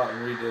all out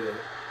and redid it.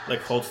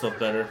 Like hold stuff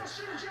better.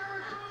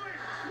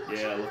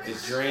 Yeah, look,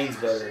 it drains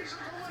better.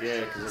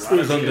 Yeah, because a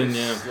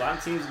lot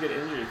of teams get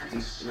injured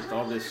with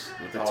all this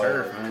with the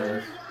turf,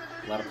 man.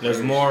 A lot of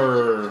there's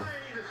more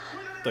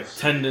like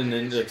tendon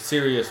and like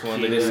serious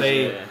ones. Like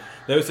they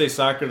always say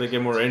soccer they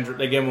get more injured.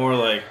 They get more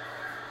like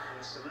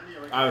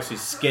obviously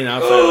skin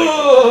outside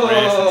like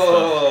rash and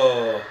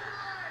stuff.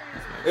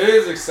 It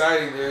is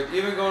exciting, dude.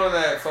 Even going to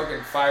that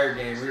fucking Fire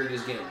game, we were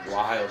just getting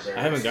wild there.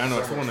 I haven't gone.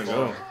 I still want to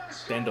go.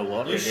 Stand to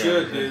water. You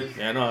should, dude.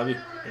 Yeah, no,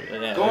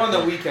 go on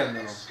the weekend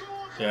though.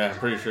 Yeah, I'm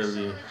pretty sure it'd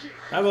be.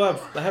 I have a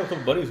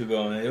couple buddies who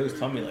go and they always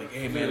tell me like,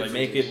 "Hey man, like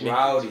make it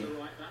rowdy."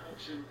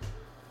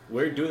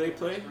 Where do they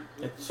play?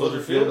 At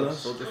Soldier Field.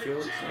 Soldier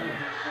Field.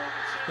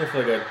 Yeah,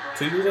 for like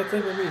 2 years, I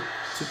think, maybe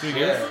 2-3 years.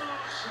 Yeah.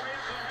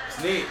 It's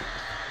neat.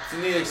 It's a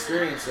neat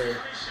experience there.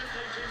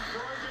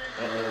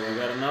 We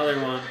got another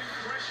one.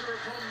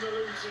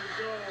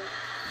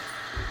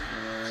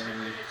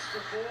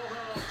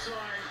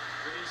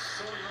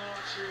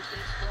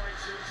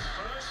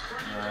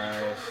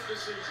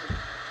 Nice.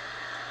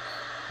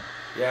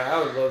 Yeah, I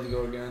would love to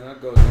go again.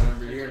 I'd go again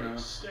every year now.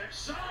 It's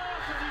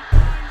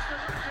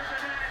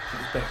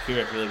back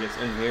here, I feel like it's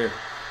in here.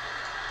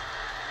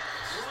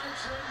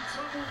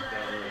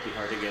 That would be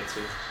hard to get to.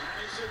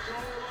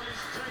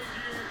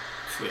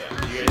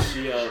 Yeah. You guys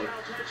see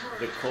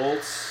the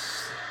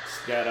Colts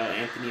got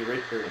Anthony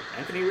Richardson?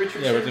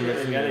 Yeah, Richardson.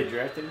 The guy they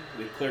drafted.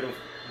 They cleared a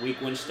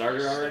week one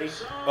starter already.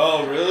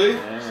 Oh, really?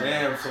 Yeah.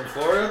 Damn, from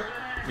Florida?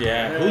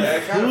 Yeah.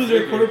 Who was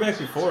their quarterback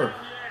before?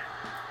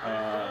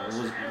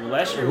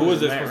 Last year who was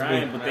this Matt supposed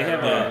Ryan, to be? but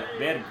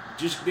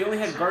they only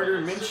had Gardner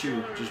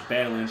Minshew just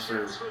battling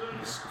for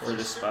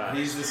the spot.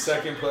 He's the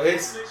second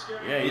place.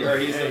 Yeah,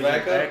 he's the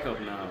backup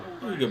now.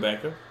 He's a good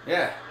backup.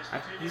 Yeah.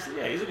 He's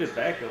a good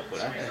backup,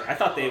 but I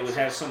thought they would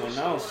have someone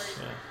else.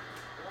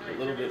 A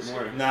little bit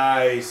more.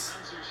 Nice.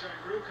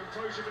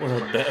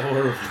 What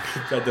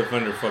that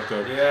defender fucked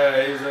up.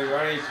 Yeah, he's like,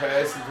 why ain't he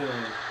passing to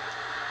him?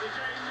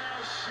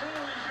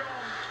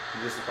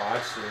 He just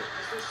botched it.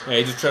 Yeah,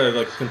 he just tried to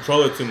like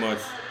control it too much.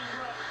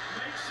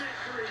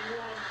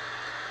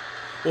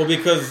 Well,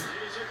 because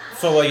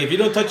like if you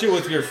don't touch it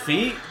with your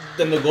feet,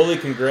 then the goalie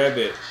can grab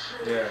it.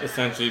 Yeah.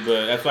 Essentially,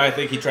 but that's why I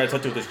think he tried to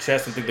touch it with his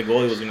chest and think the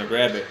goalie was gonna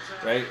grab it,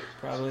 right?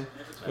 Probably. You know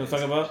what I'm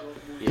talking about?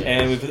 Yeah.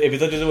 And if he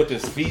touches it with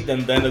his feet,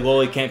 then the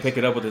goalie can't pick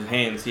it up with his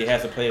hands. He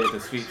has to play it with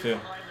his feet too.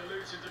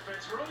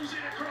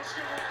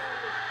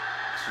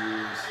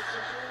 Jeez.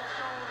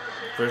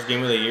 First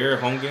game of the year,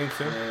 home game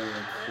too. Man,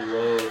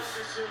 close.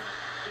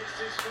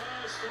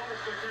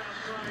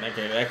 That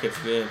kid's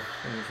good.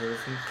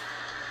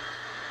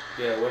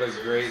 Yeah, what a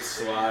great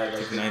slide.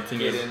 Like 19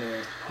 get years. in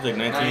there. He's like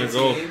 19 years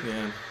old.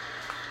 Yeah.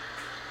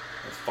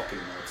 That's fucking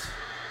nuts.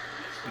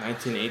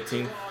 19,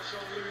 18.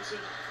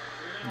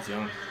 He's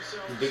young.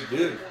 He's a big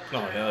dude.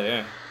 Oh, hell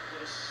yeah.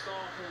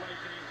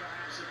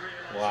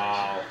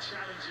 Wow.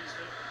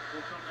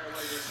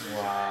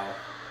 Wow.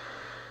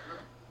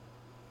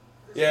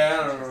 Yeah,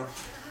 I don't know.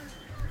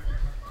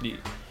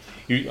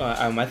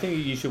 I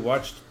think you should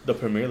watch the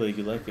Premier League.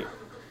 You like it?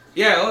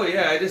 Yeah, oh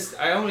yeah.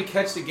 I only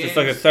catch the games. It's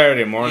like a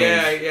Saturday morning.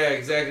 Yeah,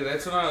 exactly.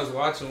 That's when I was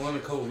watching one a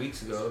couple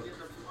weeks ago.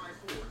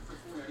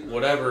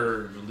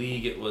 Whatever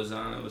league it was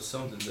on, it was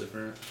something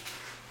different.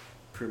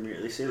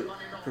 They say the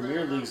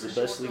Premier League's the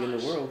best league in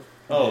the world.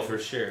 Oh, for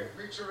sure.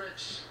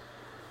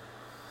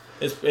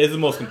 It's the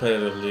most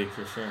competitive league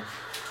for sure.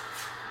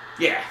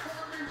 Yeah.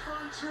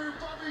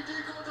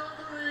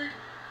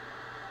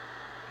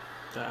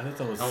 I think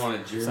that was. I want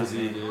a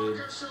jersey,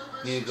 dude.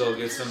 Need to go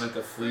get some at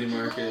the flea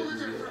market.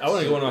 I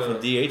want to go off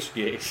of DH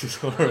gigs.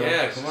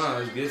 Yeah, come on,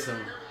 let's get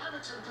some.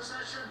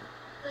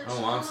 I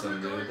want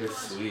some, dude. They're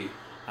sweet.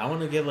 I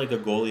want to get like a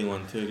goalie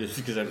one too, just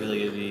because I feel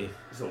like it'd be.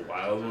 It's a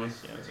wild one.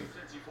 Yeah.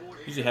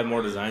 Usually have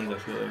more designs. I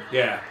feel like.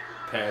 Yeah.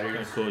 Patterns.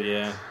 That's cool.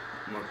 Yeah.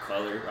 More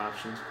color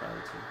options,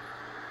 probably too.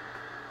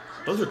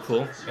 Those are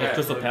cool. Yeah,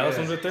 Crystal Palace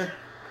ones right there.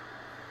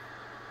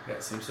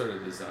 Got some sort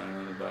of design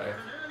on the back.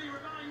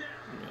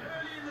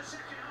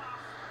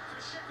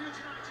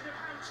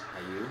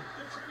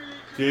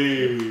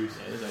 Jeez.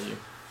 Yeah, it is IU.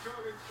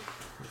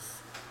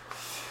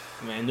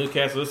 Man,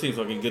 Newcastle, this seems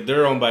fucking good.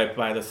 They're owned by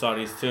the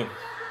Saudis, too.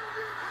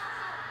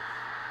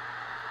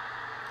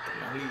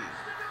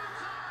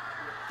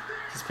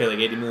 Just paid like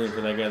 $80 million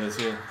for that guy this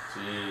year.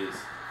 Jeez.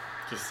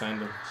 Just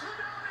signed him.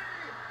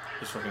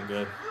 He's fucking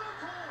good.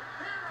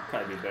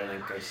 Probably be better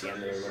than Garcia or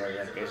whatever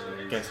that guy's name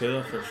is.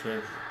 Garcia, for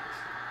sure.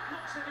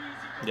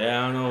 Yeah,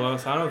 I don't know what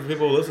else. I don't know if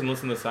people listen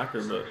to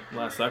soccer, but a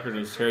lot of soccer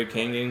news. Harry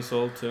Kane getting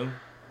sold, too.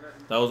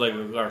 That was like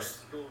our...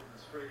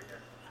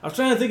 I was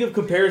trying to think of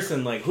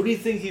comparison. Like, who do you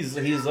think he's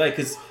like?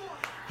 Because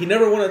he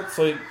never won it.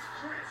 So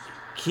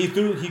he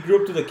grew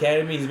up to the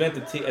academy. He's been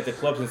at the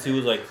club since he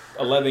was like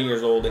 11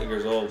 years old, 8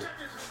 years old,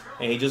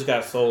 and he just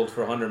got sold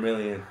for $100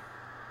 million.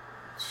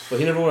 But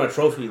he never won a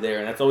trophy there,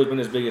 and that's always been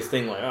his biggest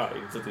thing. Like,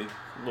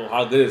 well,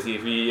 how good is he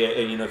if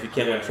he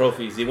can't win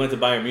trophies? He went to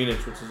Bayern Munich,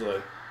 which is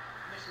like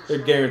they're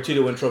guaranteed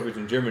to win trophies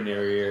in Germany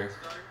every year.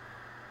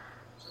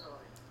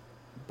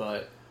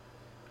 But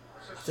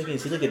I was thinking,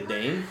 is he like a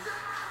Dane?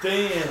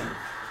 Damn.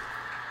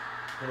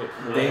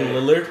 Dane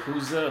Lillard.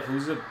 Who's a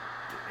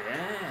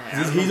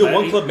He's a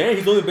one club man.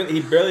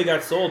 He barely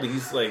got sold.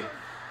 He's like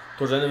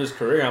towards the end of his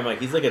career. I'm like,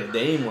 he's like a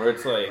Dame where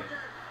it's like,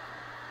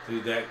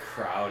 dude, that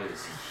crowd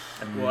is.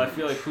 Well, I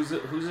feel like who's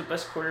the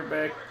best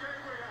quarterback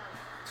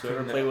to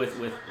ever play with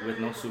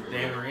no Super Bowl?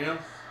 Dan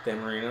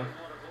Marino.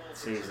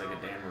 See, he's like a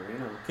Dan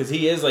Marino. Because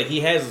he has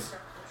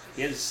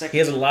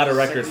a lot of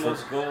records for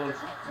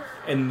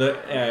in the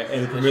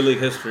Premier League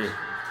history.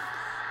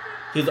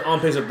 He's on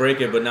pace to break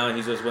it, but now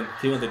he went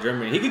to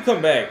Germany. He could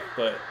come back,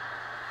 but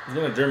he's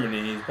going to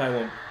Germany. He probably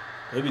won't.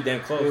 He'll be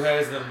damn close. Who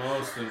has the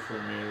most in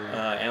Premier League?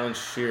 Alan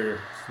Shearer.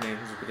 His name.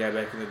 He's a guy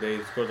back in the day.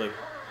 He scored like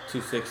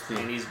 260.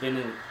 And he's been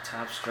a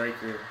top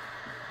striker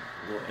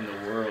in the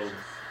world.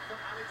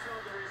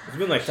 He's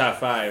been like top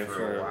 5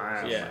 for a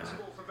while. Yeah.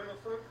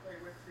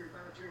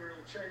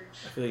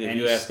 I feel like if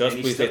you ask us,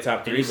 please say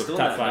top 3, but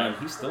top 5.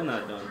 He's still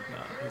not done.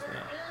 No, he's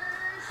not.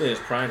 He's in his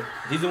prime.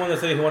 He's the one that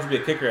said he wants to be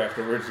a kicker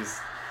afterwards.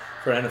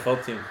 For an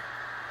NFL team.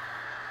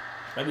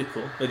 That'd be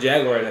cool. The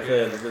Jaguars, I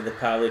feel like the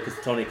Power League, because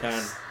Tony Khan.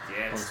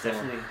 Yeah, it's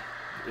definitely.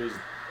 It was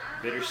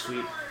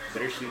bittersweet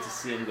to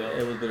see him go.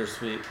 It was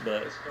bittersweet,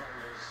 but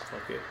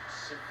fuck it.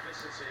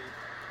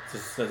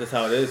 That's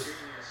how it is.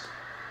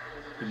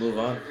 You move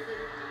on.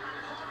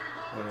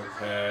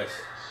 Pass.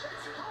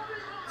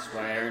 That's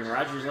why Aaron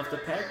Rodgers left the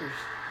Packers.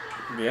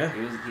 Yeah. They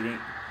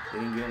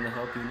didn't give him the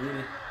help he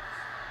needed.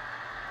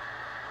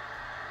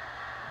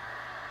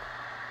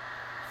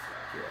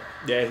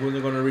 Yeah, he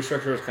wasn't going to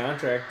restructure his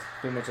contract.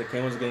 Pretty much like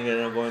Kane was going to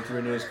end up going to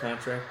renew his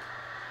contract.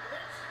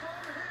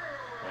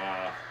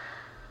 Wow.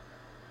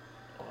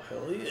 Oh,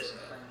 hell yeah.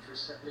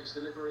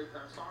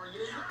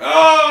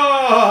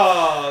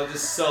 Oh,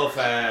 just so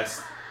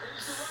fast.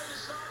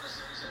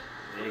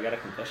 Yeah, he got a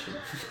concussion.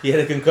 He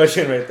had a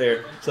concussion right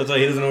there. So that's why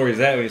he doesn't know where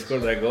he's at when he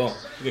scored that goal.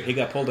 He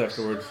got pulled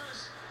afterwards.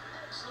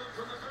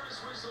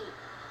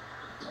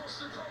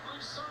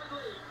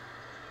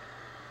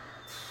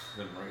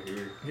 Right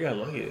here. You got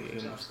lucky.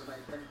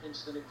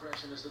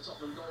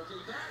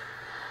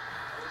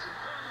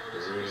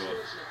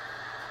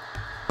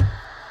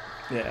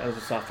 Yeah, that was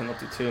a soft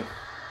penalty too.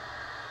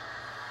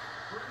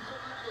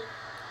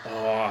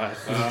 Oh,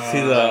 see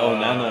the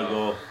Onana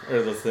goal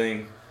or the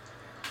thing.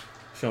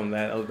 Show him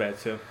that. That was bad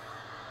too.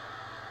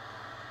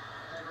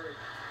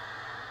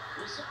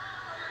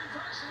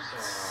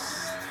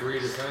 Three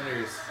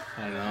defenders.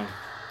 I know.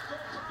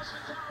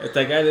 If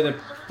that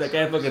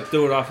guy fucking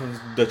threw it off of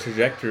the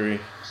trajectory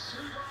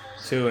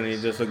too, and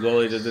the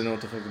goalie just didn't know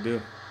what the fuck to do.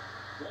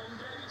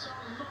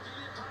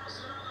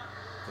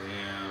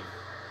 Damn.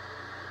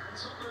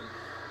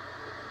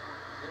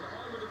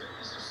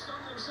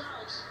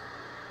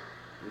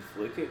 You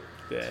flick it?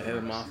 Yeah, hit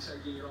him off.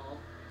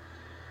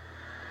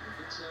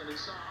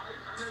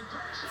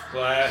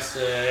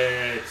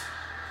 Classic.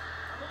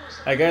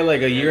 That guy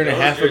like a year and a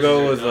half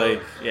ago was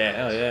like, yeah,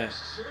 hell yeah.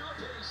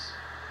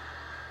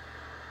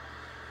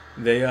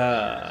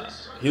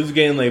 He was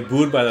getting like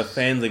booed by the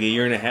fans like a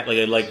year and a half, like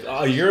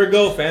a year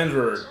ago. Fans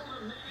were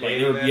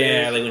like,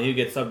 like when he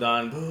gets subbed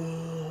on,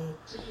 boo.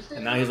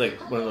 And now he's like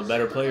one of the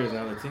better players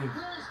on the team.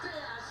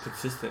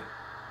 Consistent.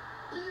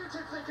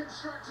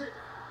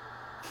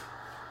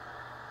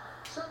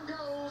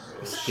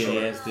 Skinny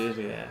ass dude,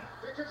 yeah.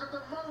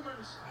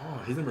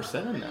 Oh, he's number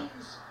 7 now.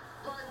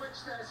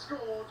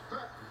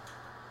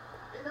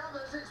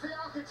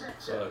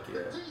 Fuck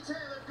yeah.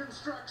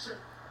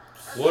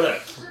 What a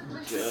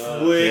quick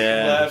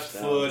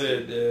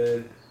left-footed,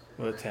 dude.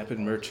 What a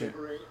tapping merchant.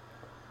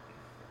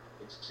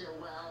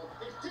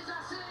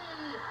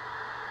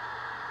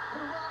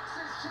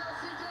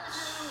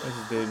 That's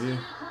his debut.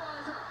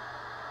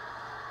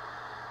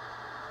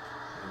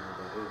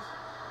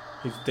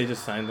 They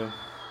just signed him.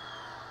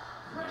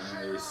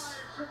 Nice.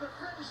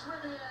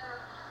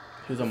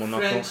 He was on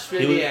Monaco.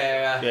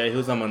 He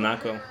was on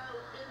Monaco.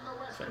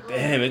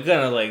 Damn, it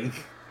kind of like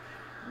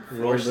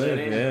rolled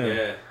in.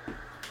 Yeah.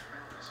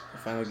 The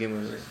final game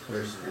of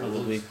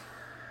the week.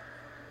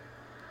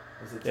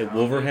 At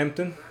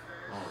Wolverhampton.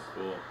 Oh,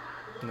 cool.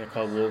 And they're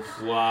called Wolves.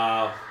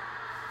 Wow.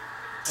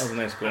 That was a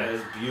nice goal. That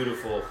is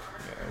beautiful.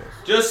 Yeah,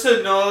 just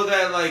to know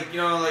that, like,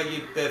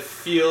 that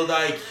field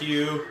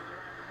IQ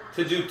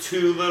to do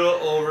 2 little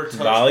over touch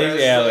volleys,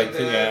 yeah, like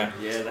that.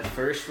 Yeah, the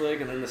first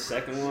flick and then the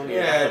second one.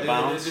 Yeah, dude,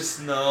 bounce.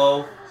 Just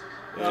know.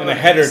 And a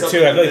header too.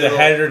 I feel like the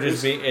header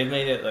it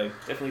made it like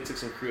definitely took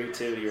some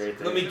creativity right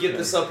there. Let me get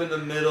this up in the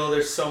middle.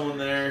 There's someone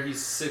there.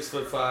 He's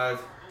 6'5".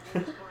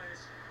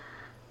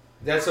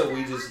 That's what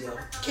we just yell.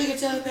 Kick it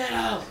to the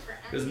middle.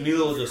 Because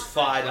Mila will just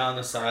fly down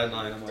the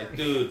sideline. I'm like,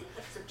 dude,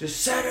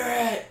 just center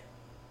it.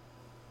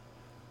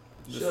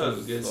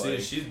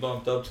 She's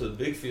bumped up to the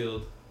big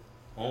field,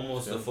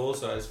 almost the full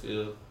size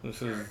field. This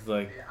is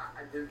like.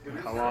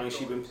 How long has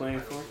she been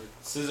playing for?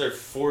 This is her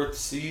 4th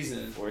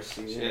season.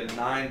 She had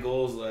 9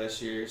 goals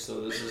last year,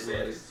 so this is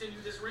like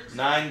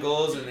 9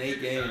 goals in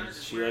 8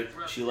 games.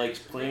 She likes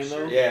playing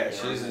though. Yeah,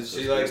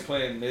 she likes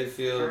playing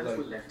midfield,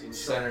 like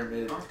center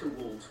mid.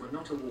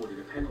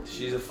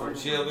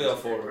 She'll be a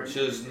forward.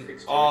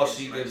 All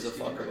she gives a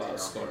fuck about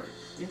is scoring.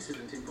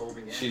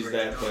 She's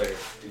that player.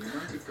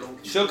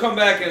 She'll come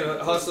back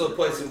and hustle and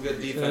play some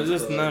good defense.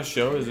 Is this not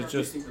show? Is it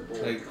just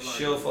like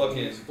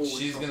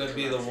she's gonna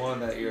be the one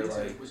that you're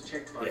like,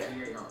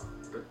 yeah.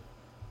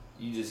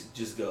 You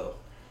just go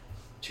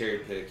cherry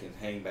pick and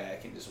hang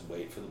back and just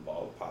wait for the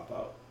ball to pop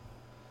out.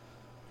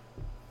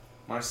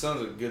 My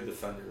son's a good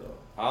defender though.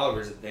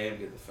 Oliver's a damn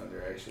good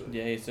defender actually.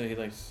 Yeah,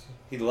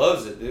 he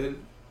loves it, dude.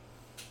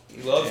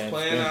 He loves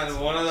playing on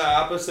one of the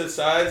opposite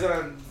sides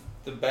on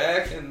the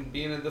back and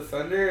being a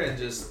defender, and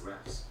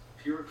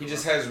he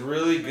just has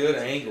really good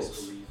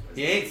angles.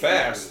 He ain't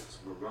fast,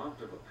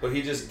 but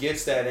he just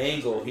gets that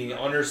angle. He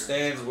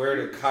understands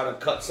how to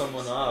cut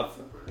someone off.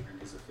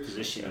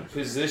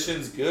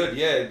 Position's good,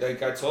 yeah.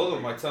 Like I tell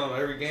him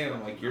every game,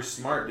 I'm like, you're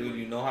smart, dude.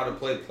 You know how to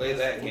play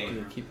that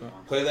game.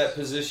 Play that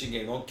position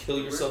game. Don't kill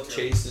yourself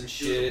chasing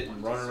shit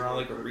and running around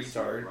like a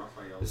retard.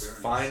 Just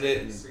find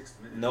it and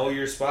know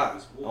your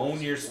spot. Own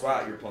your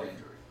spot you're playing.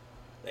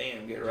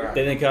 Damn, get right.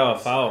 They didn't call a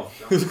foul.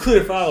 It was a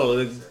clear foul.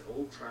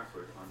 Old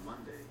Trafford on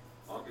Monday,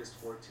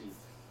 August 14th,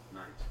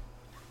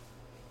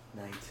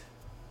 night.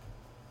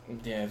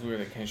 Yeah, it's weird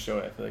they can't show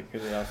it. I feel like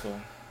because they also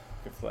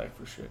get flagged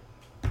for shit.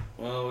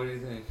 Well, what do you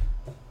think?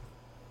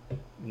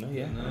 No,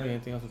 yeah. No,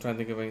 anything else? I'm trying to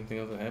think of anything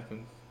else that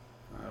happened.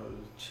 It was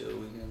a chill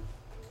weekend.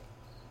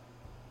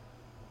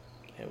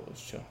 Yeah, it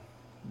was chill.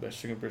 Best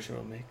chicken brisket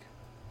I'll make.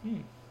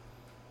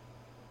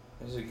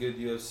 There's a good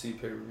UFC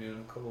pay-per-view in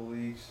a couple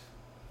weeks.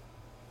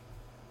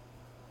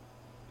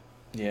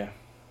 Yeah.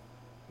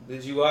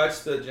 Did you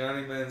watch the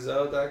Johnny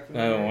Manziel documentary?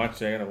 I haven't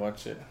watched it. I gotta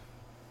watch it.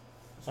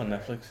 On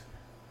Netflix.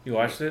 You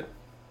watched it?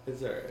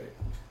 It's alright.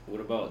 What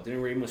about,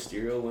 didn't Rey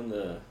Mysterio win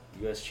the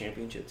U.S.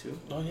 Championship too?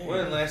 Oh, yeah.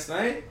 When, last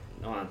night?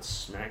 No, on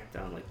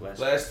SmackDown, like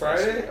last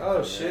Friday?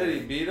 Oh, shit,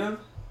 he beat him?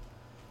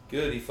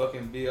 Good, he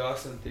fucking beat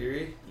Austin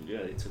Theory?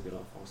 Yeah, they took it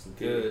off Austin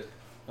Theory. Good.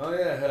 Oh,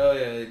 yeah, hell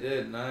yeah, they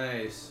did.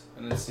 Nice.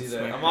 I didn't see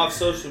that. I'm off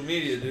social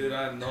media, dude.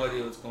 I have no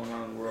idea what's going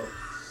on in the world.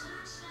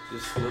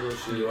 Just little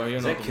shit.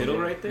 Is that Kittle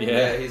right there?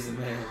 Yeah, he's the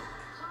man.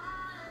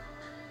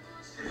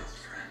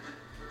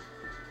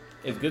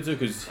 It's good too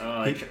because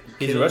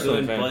he's a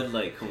wrestling fan. Bud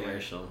Light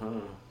commercial,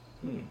 huh?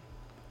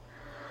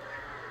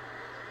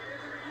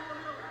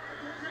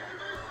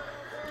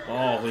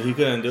 Oh, he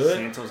couldn't do it?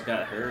 Santos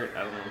got hurt.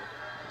 I don't know.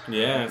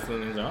 Yeah, that's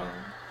what he's on.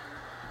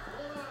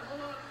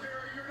 Hold on,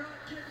 Barry. You're not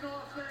getting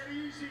off that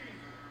easy.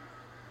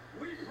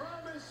 We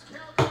promised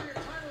Calgary a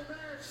title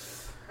match,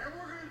 and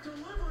we're going to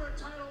deliver a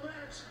title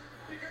match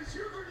because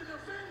you're going to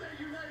defend that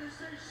United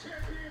States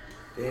champion.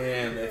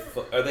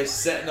 Damn, are they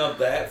setting up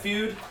that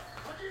feud?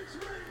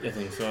 I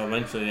think so.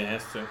 Eventually, it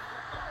has to.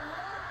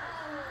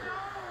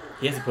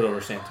 He has to put over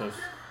Santos.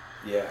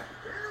 Yeah,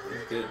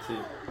 he's good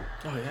too.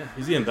 Oh yeah,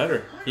 he's getting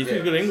better. He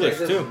speaks good English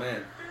too.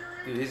 Man.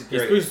 Dude, he's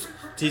great.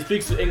 He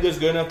speaks English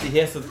good enough that he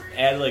has to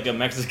add like a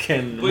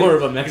more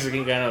of a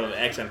Mexican kind of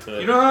accent to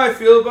it. You know how I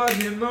feel about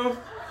him though?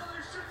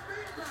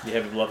 You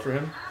have love for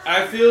him?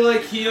 I feel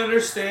like he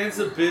understands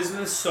the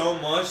business so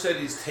much that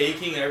he's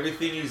taking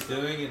everything he's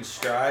doing in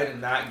stride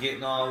and not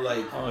getting all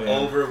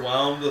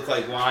overwhelmed with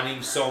like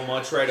wanting so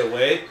much right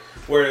away.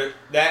 Where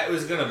that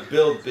was gonna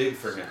build big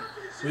for him.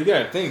 We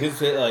gotta think his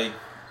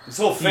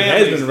whole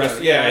family has been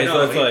wrestling. Yeah, I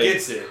know. He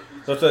gets it.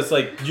 So it's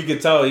like you can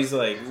tell he's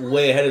like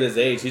way ahead of his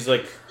age. He's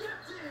like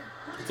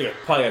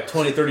probably a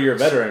 20, 30-year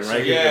veteran,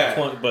 right? Yeah.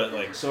 But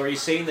like, so are you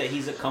saying that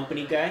he's a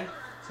company guy?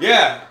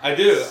 Yeah, I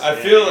do. I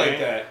feel like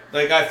that.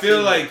 Like I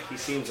feel like he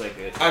seems like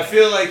it. I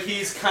feel like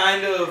he's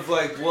kind of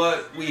like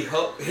what we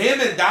hope. Him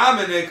and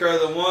Dominic are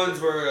the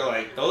ones where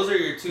like those are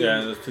your two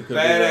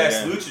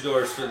badass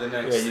luchadors for the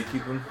next you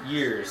keep them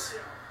years.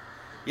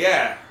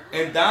 Yeah,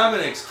 and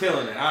Dominic's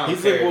killing it. I don't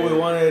He's care, like what we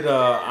wanted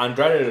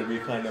Andrade to be,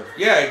 kind of.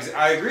 Yeah,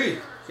 I agree.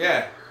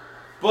 Yeah,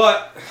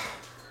 but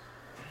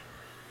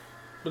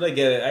I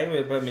get it. I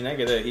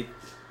get it.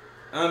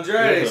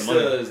 Andrade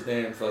still is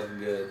damn fucking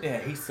good.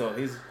 Yeah,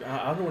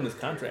 I don't know when his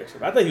contract's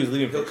up. I thought he was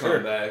leaving for sure. He'll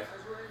come back.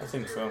 I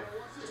think so.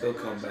 He'll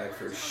come back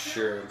for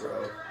sure,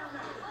 bro.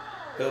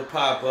 He'll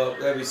pop up.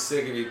 That'd be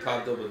sick if he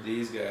popped up with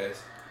these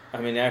guys. I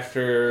mean,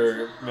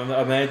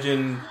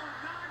 imagine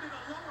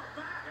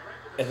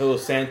if it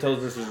was Santos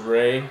versus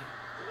Ray,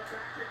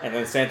 and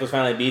then Santos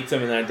finally beats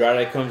him, and then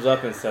Andrade comes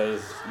up and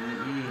says,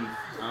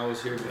 I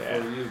was here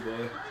before you,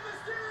 boy.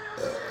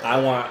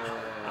 I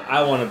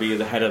want to be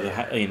the head of the,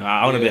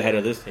 I want to be the head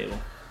of this table.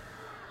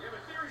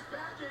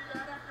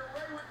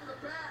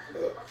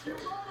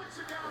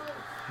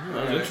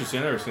 That was interesting.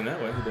 I've never seen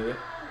that way. Who did it?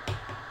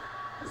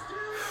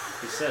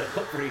 He set it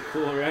up pretty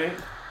cool, right?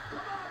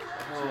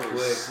 Oh,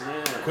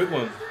 snap. Quick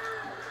one.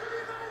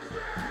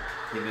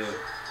 He did.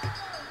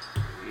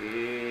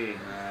 Yeah.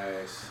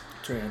 Nice.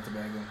 Straight out the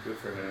bag. Good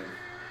for him.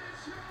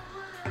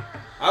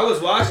 I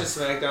was watching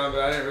SmackDown, but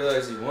I didn't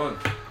realize he won.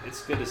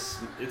 It's good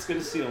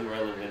to see him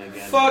relevant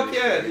again. Fuck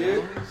yeah,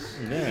 dude.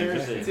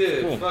 Seriously.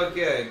 Dude, cool. Fuck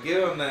yeah.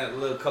 Give him that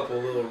couple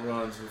little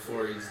runs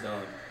before he's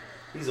done.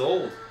 He's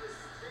old.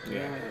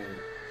 Yeah.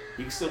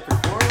 He can still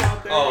perform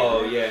out there.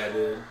 Oh, yeah,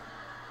 dude.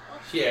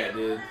 Yeah,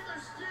 dude.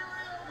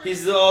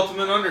 He's the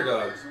ultimate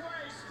underdog.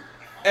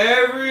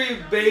 Every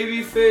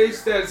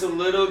babyface that's a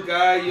little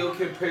guy, you'll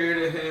compare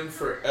to him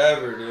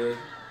forever, dude.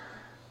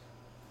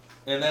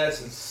 And that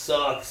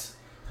sucks.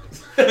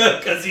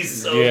 Because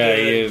he's so good. Yeah,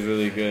 he is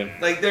really good.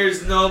 Like,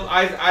 there's no...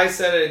 I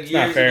said it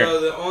years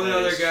ago. The only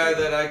other guy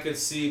that I could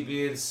see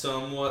being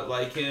somewhat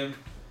like him,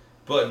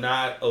 but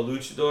not a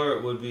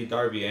luchador, would be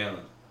Darby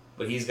Allin.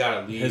 But he's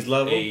got to leave his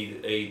level?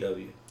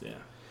 AEW. Yeah.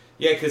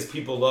 Yeah, because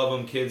people love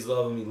him, kids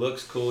love him, he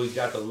looks cool, he's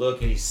got the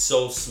look, and he's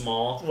so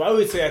small. Well, I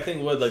would say, I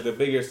think, the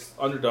biggest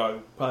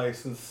underdog, probably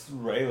since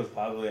Ray was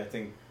probably, I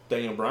think,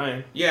 Daniel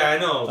Bryan. Yeah, I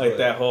know. Like,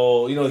 that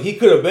whole, he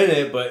could have been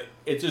it, but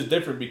it's just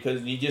different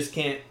because you just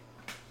can't,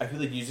 I feel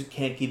like you just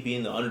can't keep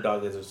being the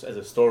underdog as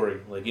a story.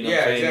 Like, what I'm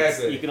saying?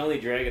 Exactly. You can only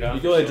drag it out.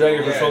 You can only drag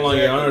it for so long,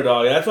 you're an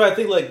underdog. And that's why I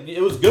think, like,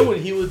 it was good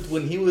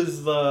when he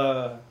was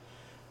the...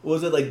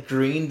 Was it like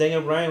green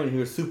Daniel Bryan when he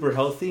was super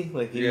healthy?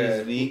 Like he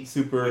was weak,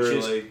 super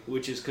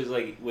which is because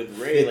like with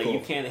Ray, like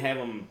you can't have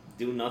him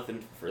do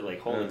nothing for like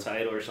hold a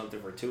title or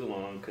something for too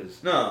long because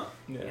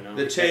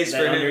the chase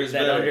for him is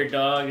that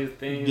underdog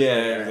thing.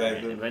 Yeah,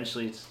 exactly.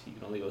 Eventually, you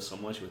can only go so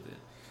much with it.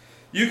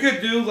 You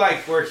could do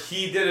like where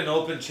he did an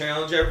open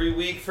challenge every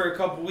week for a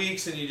couple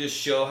weeks, and you just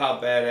show how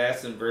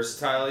badass and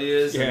versatile he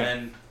is, and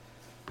then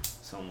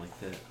something like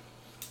that.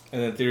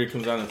 And then Theory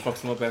comes out and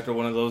fucks him up after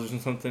one of those or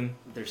something.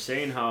 They're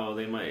saying how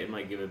it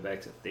might give it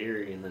back to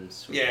Theory and then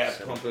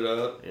pump it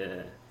up.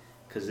 Yeah,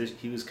 because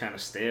he was kind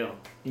of stale.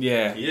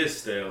 Yeah, he is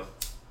stale.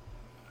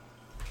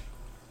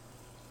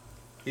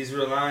 He's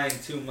relying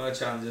too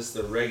much on just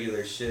the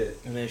regular shit.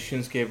 And then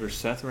Shinsuke versus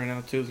Seth right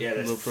now too. Yeah,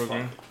 that's little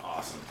program.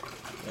 Awesome.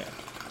 Yeah,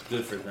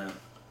 good for them.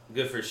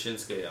 Good for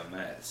Shinsuke on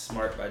that.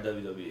 Smart by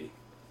WWE.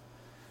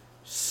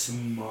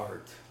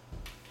 Smart.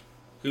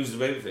 Who's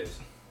the babyface?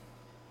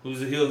 Who's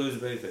the heel? Who's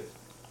the babyface?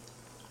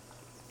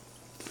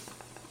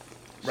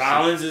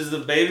 Rollins is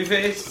the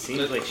babyface?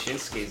 Seems like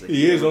Shinsuke's like...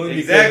 He is, only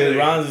because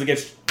Rollins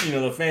gets,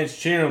 the fans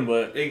cheer him,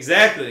 but...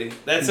 Exactly.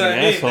 That's what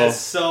I mean. That's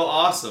so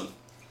awesome.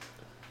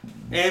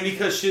 And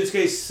because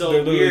Shinsuke's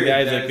so weird,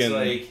 that it's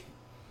like...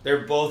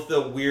 They're both the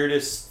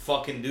weirdest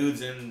fucking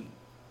dudes in...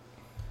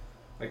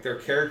 Like, their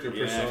character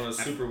persona is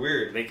super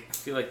weird. I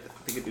feel like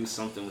they could do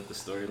something with the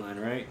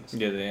storyline, right?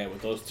 Yeah,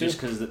 with those two.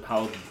 Just because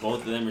how both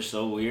of them are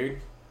so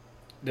weird.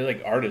 They're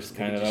like artists,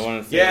 kind of. I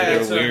want to say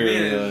that's they're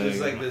weird. What I mean. It's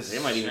like this. They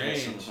might even have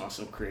some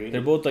awesome creative.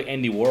 They're both like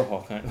Andy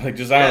Warhol kind of. Like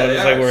just I don't know,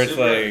 just like where it's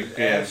like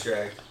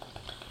abstract.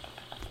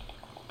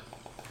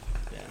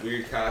 Yeah.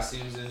 Weird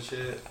costumes and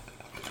shit.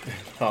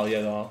 Oh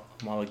yeah, the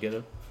Mala get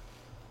up.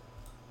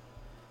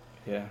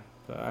 Yeah.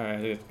 But, all right,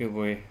 that's a good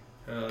boy.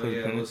 Hell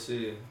yeah, we'll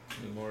see.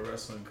 More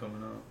wrestling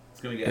coming up.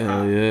 It's gonna get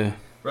hot. Yeah.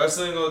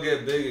 Wrestling will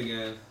get big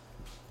again.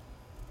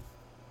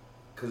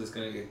 Cause it's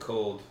gonna get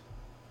cold.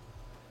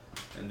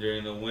 And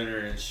during the winter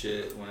and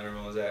shit, when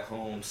everyone's at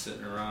home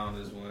sitting around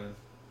is when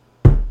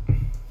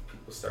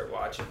people start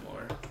watching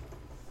more.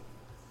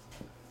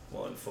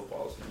 Well, and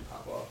football's gonna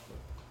pop off.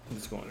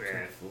 It's going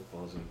to.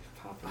 Football's gonna be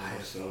popping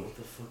off. So what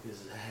the fuck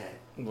is that?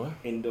 What?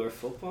 Indoor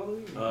football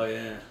league? Oh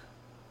yeah.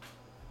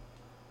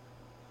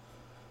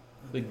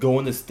 They go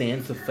in the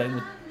stands to fight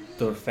with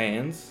the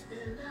fans?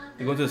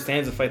 They go into the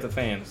stands to fight the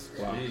fans.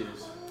 Wow.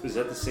 Jeez. Is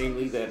that the same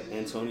league that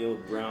Antonio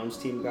Brown's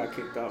team got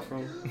kicked out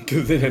from?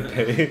 Because they didn't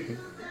pay.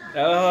 I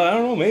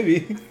don't know,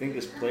 maybe. I think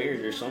it's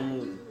players or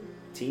some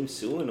team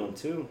suing them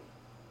too.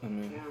 I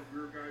mean.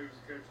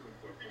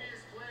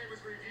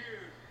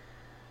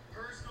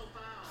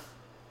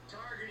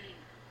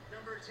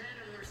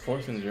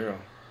 Fourth and 0.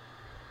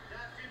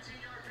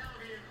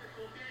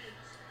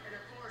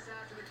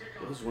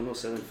 What was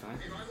 107.5?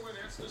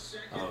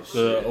 Oh,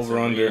 the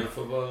over-under. I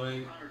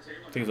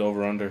think it's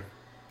over-under.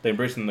 They're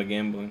embracing the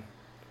gambling.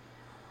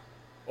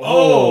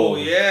 Oh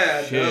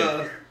yeah, shit.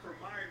 Duh.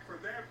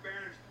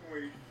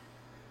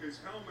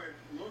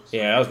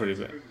 Yeah, that was pretty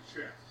bad.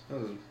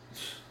 Let's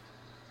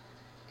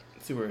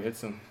see where it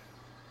hits him.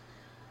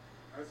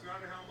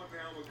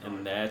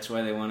 And that's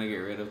why they want to get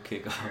rid of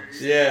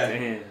kickoffs. Yeah.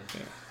 Damn. Yeah.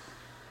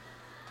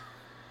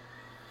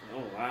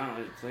 Oh wow,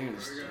 they're playing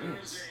the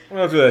stands.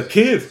 What after that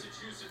kid?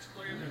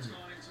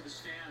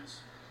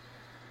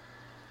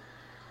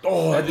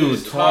 Oh, that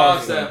dude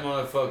tossed that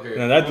motherfucker.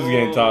 No, that dude's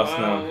getting tossed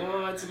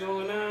now. What's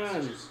going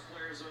on?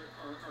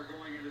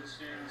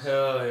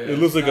 Hell yeah. It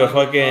looks like a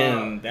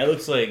fucking... That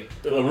looks like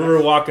a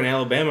river walk in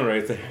Alabama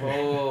right there.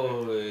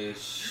 Holy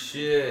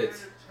shit.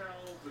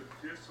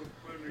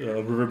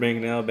 Riverbank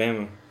in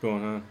Alabama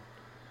going on.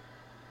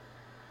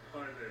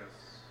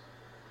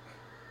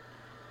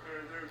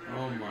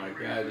 Oh my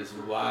god, this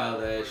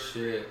wild ass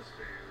shit.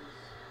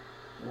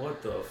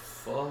 What the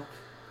fuck?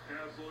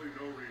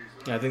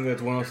 I think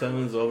that's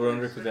 107 is over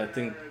under because I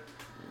think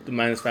the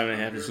minus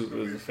 5.5 is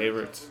the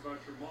favorites.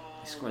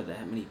 He scored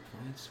that many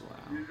points? Wow.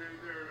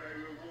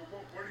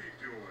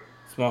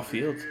 Small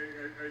field. I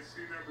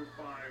see number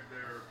 5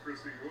 there,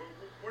 Chrissy.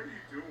 What are you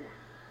doing?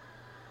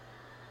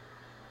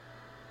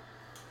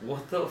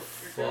 What the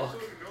fuck?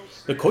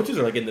 The coaches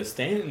are like in the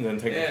stands then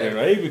technically,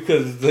 right?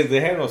 Because like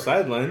they have no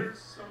sideline. There's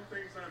some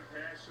things I'm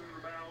passionate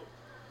about.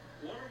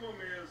 One of them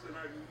is, and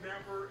I've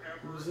never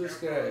ever Who's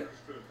this ever guy?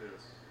 understood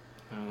this.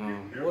 I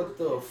don't know. What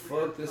the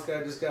fuck? This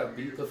guy just got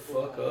beat the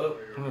fuck up.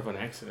 I don't know if an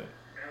accident.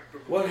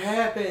 What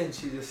happened?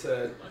 She just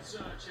said. Let's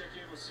check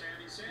in with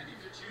Sandy. Sandy,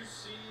 did you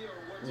see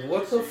or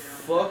What the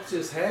fuck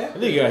just happened? I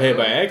think he got hit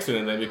by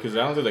accident then because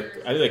I don't think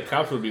I think the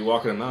cops would be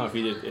walking him out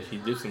if he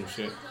did some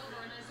shit.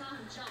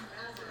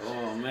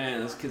 Oh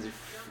man, those kids are.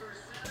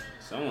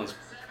 Someone's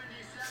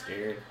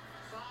scared.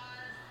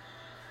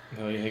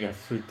 Oh yeah, he got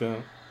freaked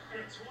out.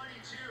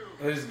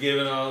 They're just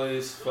giving all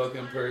these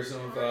fucking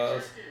personal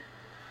fouls.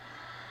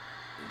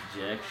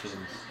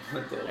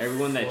 Ejections.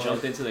 Everyone that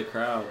jumped into the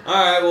crowd.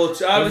 Alright, well,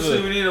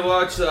 obviously we need to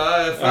watch the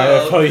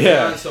IFL. IFL,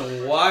 yeah. On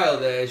some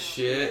wild ass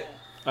shit.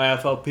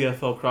 IFL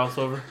PFL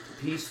crossover.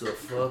 Peace the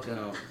fuck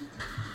out.